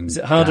just put in. Is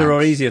it harder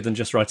or easier than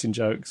just writing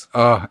jokes?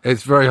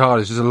 It's very hard.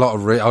 It's just a lot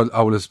of. I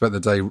would have spent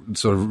the day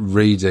sort of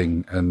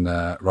reading and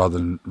rather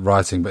than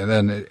writing, but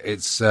then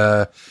it's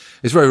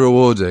very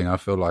rewarding. I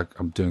feel like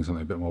I'm doing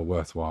something a bit more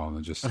worthwhile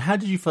than just. And how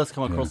did you first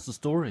come across the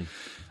story?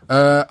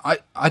 I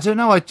don't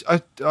know. I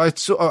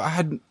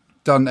hadn't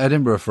done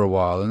Edinburgh for a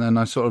while, and then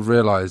I sort of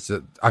realised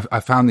that I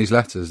found these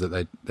letters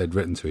that they'd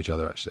written to each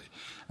other actually,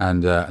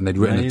 and they'd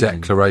written a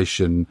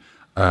declaration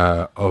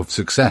of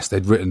success.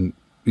 They'd written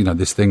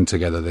this thing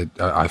together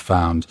that I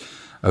found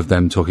of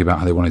them talking about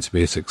how they wanted to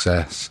be a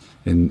success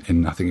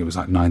in I think it was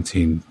like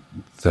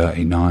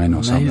 1939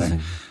 or something,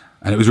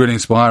 and it was really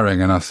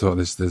inspiring. And I thought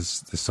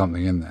there's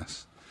something in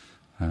this.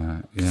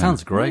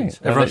 Sounds great.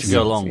 Everyone should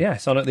go along. Yeah,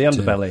 it's on at the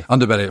Underbelly.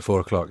 Underbelly at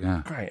 4:00.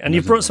 Yeah, great. And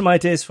you've brought some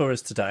ideas for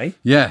us today.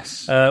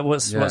 Yes.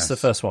 What's the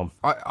first one?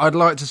 I'd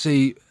like to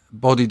see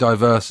body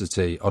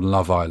diversity on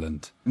Love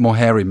Island. More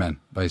hairy men,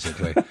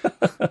 basically.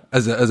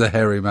 as a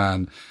hairy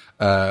man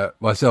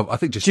myself, I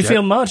think. Do you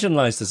feel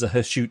marginalised as a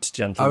hirsute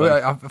gentleman?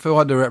 I feel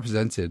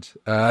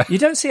underrepresented. You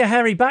don't see a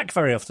hairy back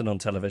very often on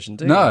television,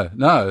 do you?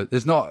 No.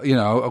 There's not.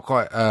 I've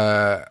got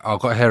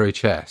a hairy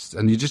chest,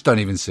 and you just don't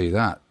even see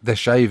that. They're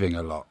shaving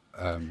a lot.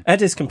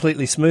 Ed is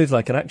completely smooth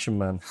like an action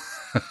man.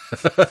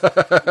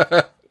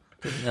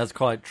 That's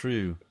quite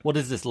true. What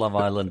is this Love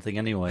Island thing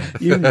anyway?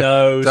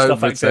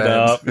 Stuff I set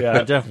up. Yeah,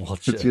 I don't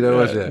watch it. Do you know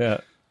watch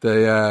it?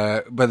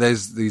 Yeah. But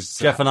there's these.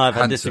 Jeff and I have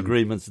had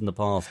disagreements in the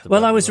past.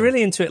 Well, I was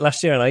really into it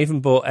last year, and I even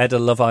bought Ed a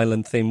Love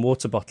Island themed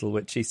water bottle,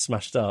 which he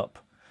smashed up.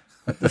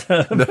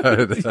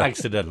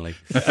 Accidentally.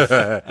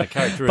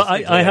 But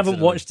I haven't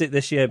watched it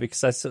this year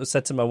because I sort of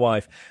said to my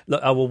wife,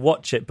 look, I will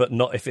watch it, but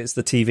not if it's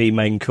the TV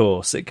main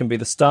course. It can be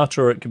the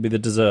starter or it can be the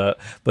dessert,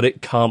 but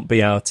it can't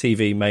be our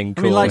TV main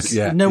course.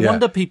 I mean,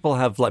 wonder people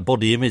have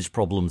body image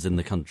problems in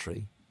the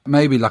country.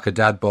 Maybe like a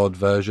dad bod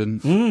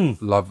version.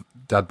 Love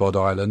Dad Bod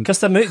Island. Because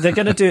they're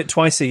going to do it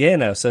twice a year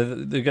now, so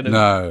they're going to...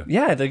 No.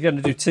 Yeah, they're going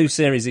to do 2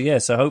 series a year,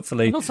 so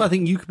hopefully... And also, I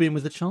think you could be in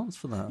with a chance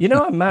for that. You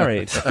know, I'm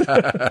married.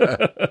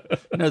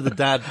 The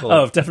Dad Bod.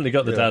 Oh, I've definitely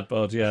got the Dad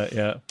Bod,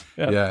 yeah.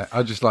 Yeah,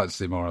 I'd just like to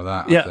see more of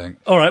that, Yeah. I think.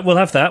 All right, we'll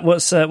have that.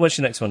 What's your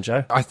next one,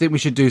 Joe? I think we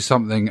should do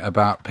something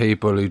about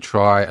people who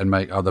try and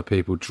make other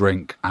people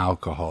drink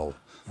alcohol.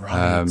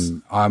 Right.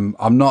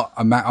 I'm not.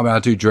 I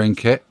do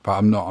drink it, but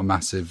I'm not a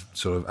massive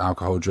sort of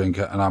alcohol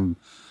drinker. And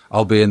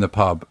I'll be in the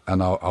pub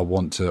and I'll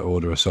want to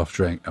order a soft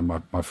drink,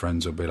 and my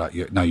friends will be like,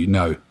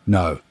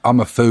 "No." I'm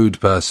a food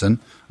person.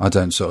 I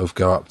don't sort of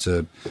go up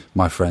to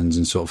my friends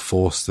and sort of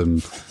force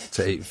them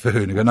to eat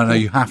food and go, "No,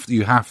 you have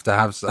to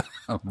have some."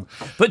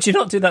 But do you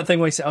not do that thing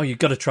where you say, "Oh, you've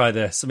got to try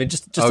this"? I mean,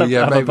 just have maybe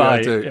a bite.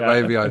 I do. Yeah.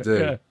 Maybe I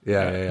do.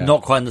 Yeah.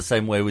 Not quite in the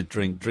same way with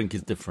drink. Drink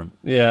is different.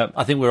 Yeah,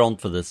 I think we're on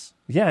for this.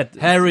 Yeah,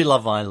 Hairy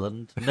Love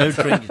Island. No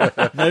drink.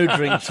 No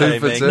drink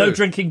shaming. No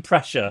drinking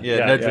pressure.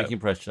 No drinking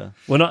pressure.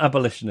 We're not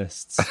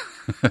abolitionists.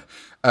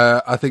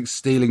 I think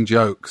stealing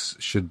jokes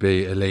should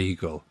be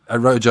illegal. I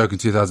wrote a joke in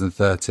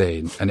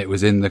 2013, and it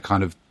was in the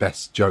kind of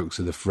best jokes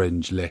of the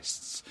Fringe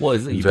lists. What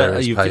is it?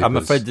 I'm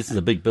afraid this is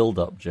a big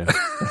build-up, Joe.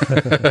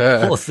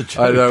 What's the joke?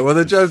 I know. Well,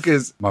 the joke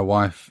is my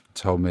wife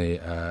told me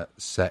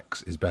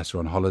sex is better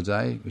on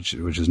holiday, which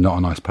is not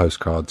a nice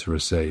postcard to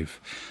receive.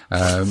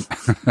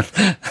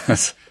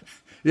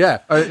 Yeah.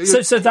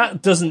 So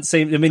that doesn't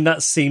seem... I mean,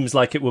 that seems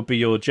like it would be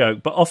your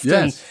joke. But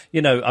often,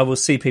 I will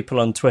see people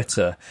on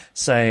Twitter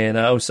saying,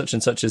 "Oh, such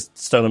and such has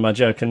stolen my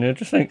joke." And you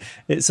just think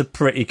it's a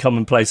pretty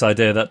commonplace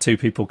idea that 2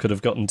 people could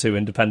have gotten to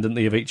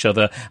independently of each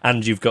other,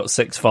 and you've got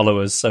 6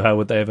 followers, so how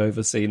would they have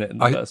overseen it in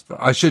the first place?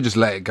 I should just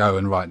let it go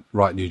and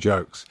write new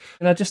jokes.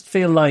 And I just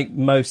feel like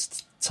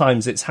most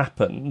times it's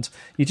happened,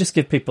 you just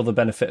give people the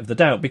benefit of the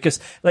doubt, because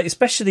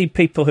especially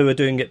people who are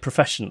doing it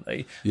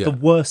professionally, the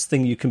worst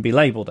thing you can be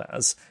labelled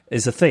as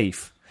is a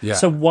thief.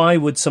 So why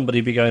would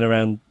somebody be going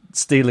around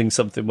stealing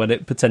something when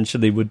it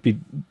potentially would be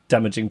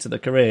damaging to their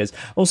careers?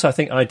 Also, I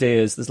think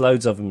ideas, there's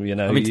loads of them,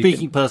 I mean,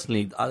 speaking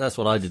personally, that's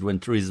what I did when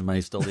Theresa May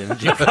stole the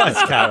energy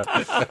price cap.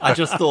 I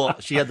just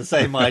thought she had the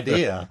same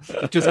idea.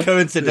 Just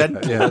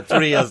coincidental that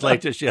 3 years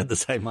later she had the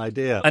same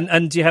idea.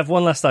 And do you have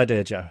one last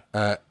idea, Joe?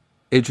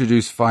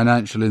 Introduce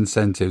financial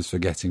incentives for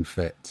getting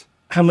fit.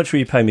 How much will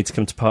you pay me to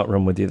come to Park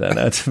Run with you then,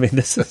 Ed? I mean,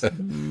 this is... No.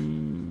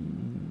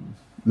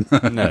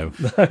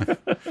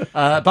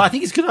 But I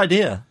think it's a good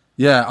idea.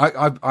 Yeah,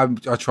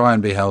 I try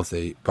and be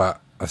healthy,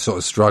 but I sort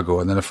of struggle.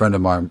 And then a friend of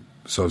mine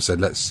sort of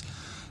said, let's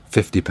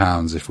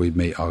 £50 if we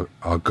meet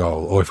our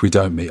goal, or if we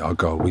don't meet our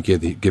goal, we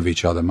give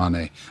each other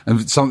money.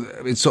 And it's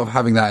sort of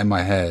having that in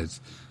my head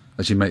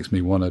actually makes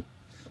me want to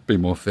be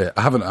more fit.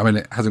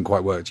 It hasn't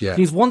quite worked yet.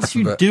 Because once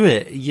you do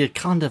it, you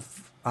kind of...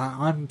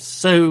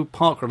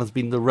 Parkrun has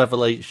been the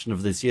revelation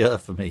of this year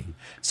for me.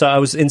 So I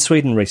was in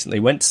Sweden recently,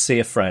 went to see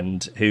a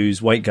friend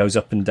whose weight goes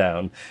up and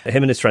down.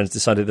 Him and his friends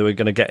decided they were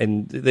going to get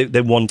in,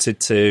 they wanted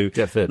to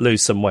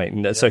lose some weight.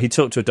 And so he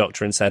talked to a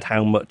doctor and said,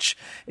 how much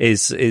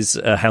is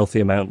a healthy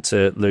amount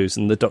to lose?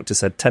 And the doctor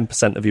said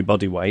 10% of your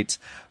body weight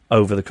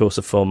over the course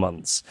of 4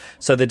 months.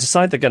 So they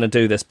decide they're going to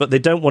do this, but they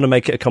don't want to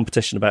make it a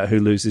competition about who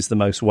loses the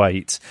most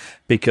weight,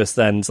 because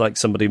then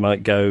somebody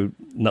might go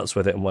nuts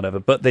with it and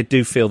whatever. But they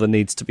do feel there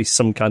needs to be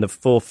some kind of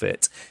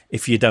forfeit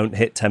if you don't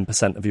hit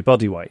 10% of your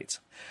body weight.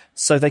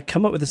 So they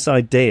come up with this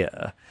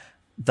idea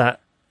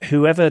that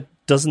whoever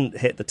doesn't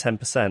hit the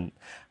 10%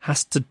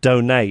 has to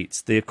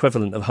donate the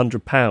equivalent of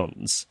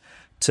 £100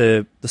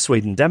 to the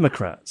Sweden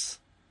Democrats,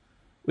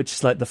 which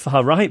is like the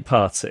far-right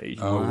party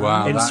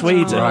in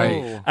Sweden.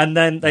 Great. And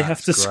then they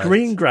have to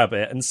screen grab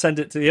it and send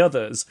it to the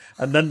others,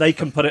 and then they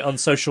can put it on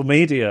social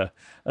media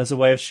as a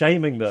way of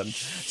shaming them.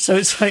 So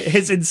it's like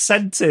his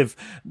incentive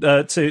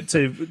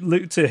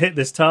to hit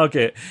this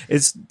target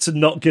is to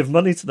not give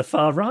money to the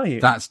far right.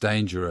 That's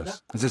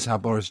dangerous. Is this how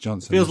Boris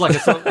Johnson feels like?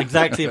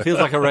 Exactly, it feels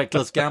like a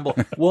reckless gamble.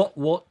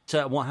 What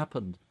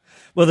happened?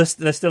 Well,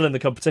 they're still in the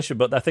competition,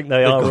 but I think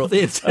they are.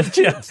 I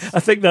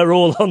think they're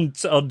all on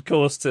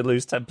course to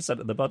lose 10%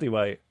 of the body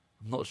weight.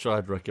 I'm not sure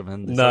I'd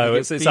recommend this. No,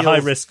 it's a high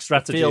risk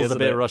strategy. It feels a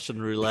bit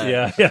Russian roulette.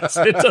 Yeah, yes,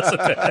 it does a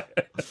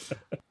bit.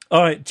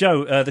 All right,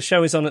 Joe. The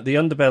show is on at the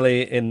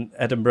Underbelly in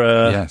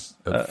Edinburgh. Yes,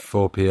 at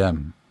 4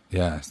 p.m.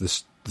 Yeah,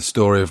 it's the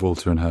story of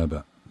Walter and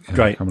Herbert. Yeah,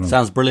 great,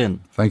 sounds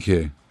brilliant. Thank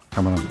you.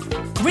 Come on.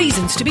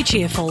 Reasons to be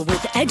cheerful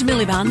with Ed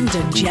Miliband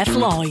and Jeff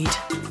Lloyd.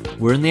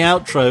 We're in the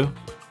outro.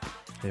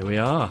 Here we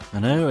are. I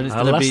know, and it's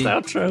our going to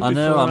last be. Outro. I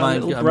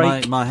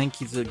know. My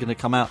hankies are going to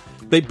come out.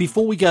 But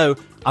before we go,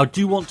 I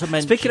do want to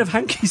mention. Speaking of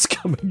hankies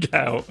coming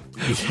out,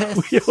 yes.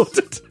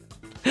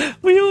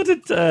 we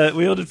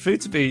ordered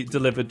food to be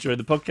delivered during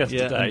the podcast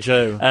today.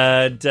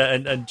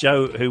 And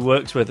Joe, who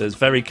works with us,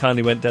 very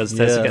kindly went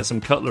downstairs to get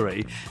some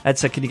cutlery. Ed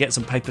said, "Can you get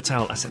some paper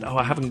towel?" I said, "Oh,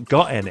 I haven't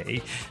got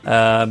any,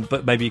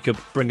 but maybe you could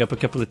bring up a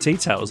couple of tea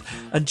towels."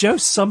 And Joe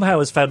somehow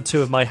has found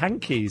 2 of my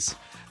hankies.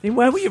 I mean,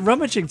 where were you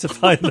rummaging to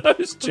find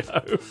those,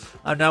 Joe?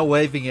 I'm now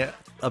waving it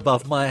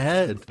above my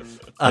head.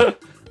 You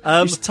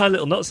should tie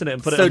little knots in it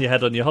and put it on your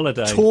head on your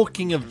holiday.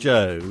 Talking of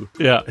Joe,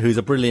 who's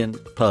a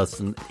brilliant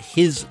person,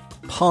 his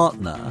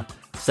partner,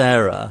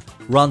 Sarah,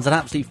 runs an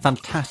absolutely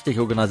fantastic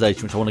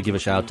organisation, which I want to give a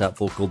shout out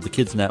for, called the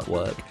Kids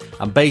Network.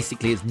 And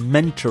basically it's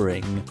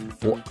mentoring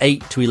for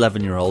 8 to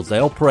 11-year-olds. They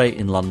operate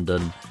in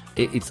London.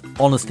 It's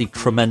honestly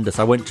tremendous.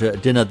 I went to a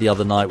dinner the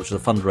other night, which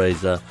was a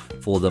fundraiser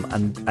for them.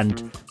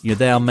 And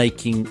they are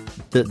making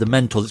the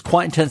mentors. It's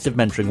quite intensive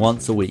mentoring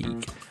once a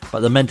week. But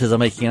the mentors are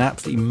making an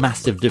absolutely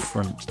massive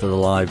difference to the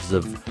lives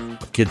of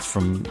kids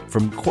from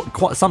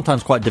quite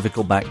sometimes quite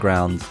difficult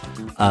backgrounds.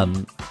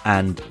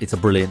 And it's a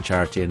brilliant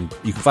charity. And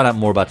you can find out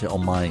more about it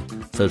on my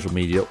social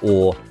media,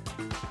 or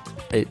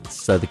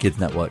it's the Kids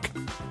Network.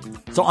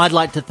 So I'd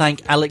like to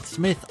thank Alex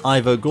Smith,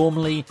 Ivo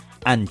Gormley,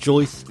 and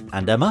Joyce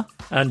and Emma.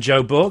 And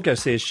Joe Bohr. Go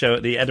see his show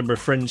at the Edinburgh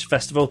Fringe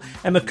Festival.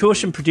 Emma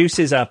Caution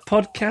produces our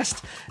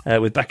podcast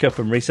with backup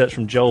and research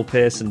from Joel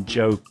Pearce and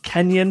Joe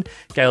Kenyon.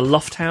 Gail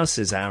Lofthouse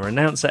is our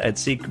announcer. Ed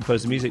Seed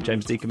composed the music.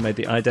 James Deacon made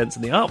the idents,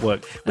 and the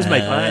artwork was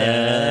made by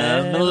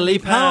Emily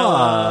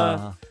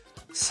Power.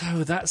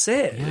 So that's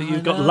it.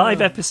 You've got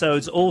live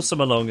episodes all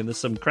summer long, and there's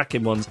some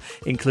cracking ones,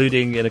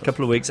 including in a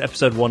couple of weeks,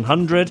 episode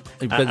 100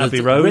 at Abbey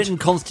Road. Written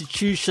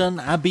Constitution,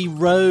 Abbey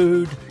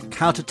Road,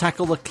 How to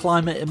Tackle the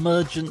Climate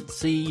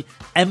Emergency,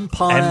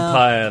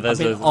 Empire.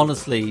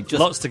 Honestly, just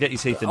lots to get your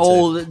teeth into.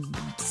 All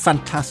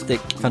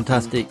fantastic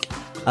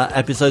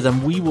episodes,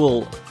 and we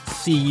will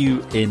see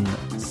you in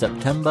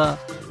September.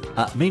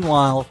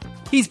 Meanwhile,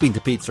 he's been to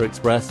Pizza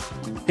Express.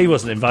 He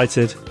wasn't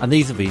invited. And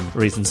these have been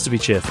Reasons to be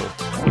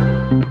Cheerful.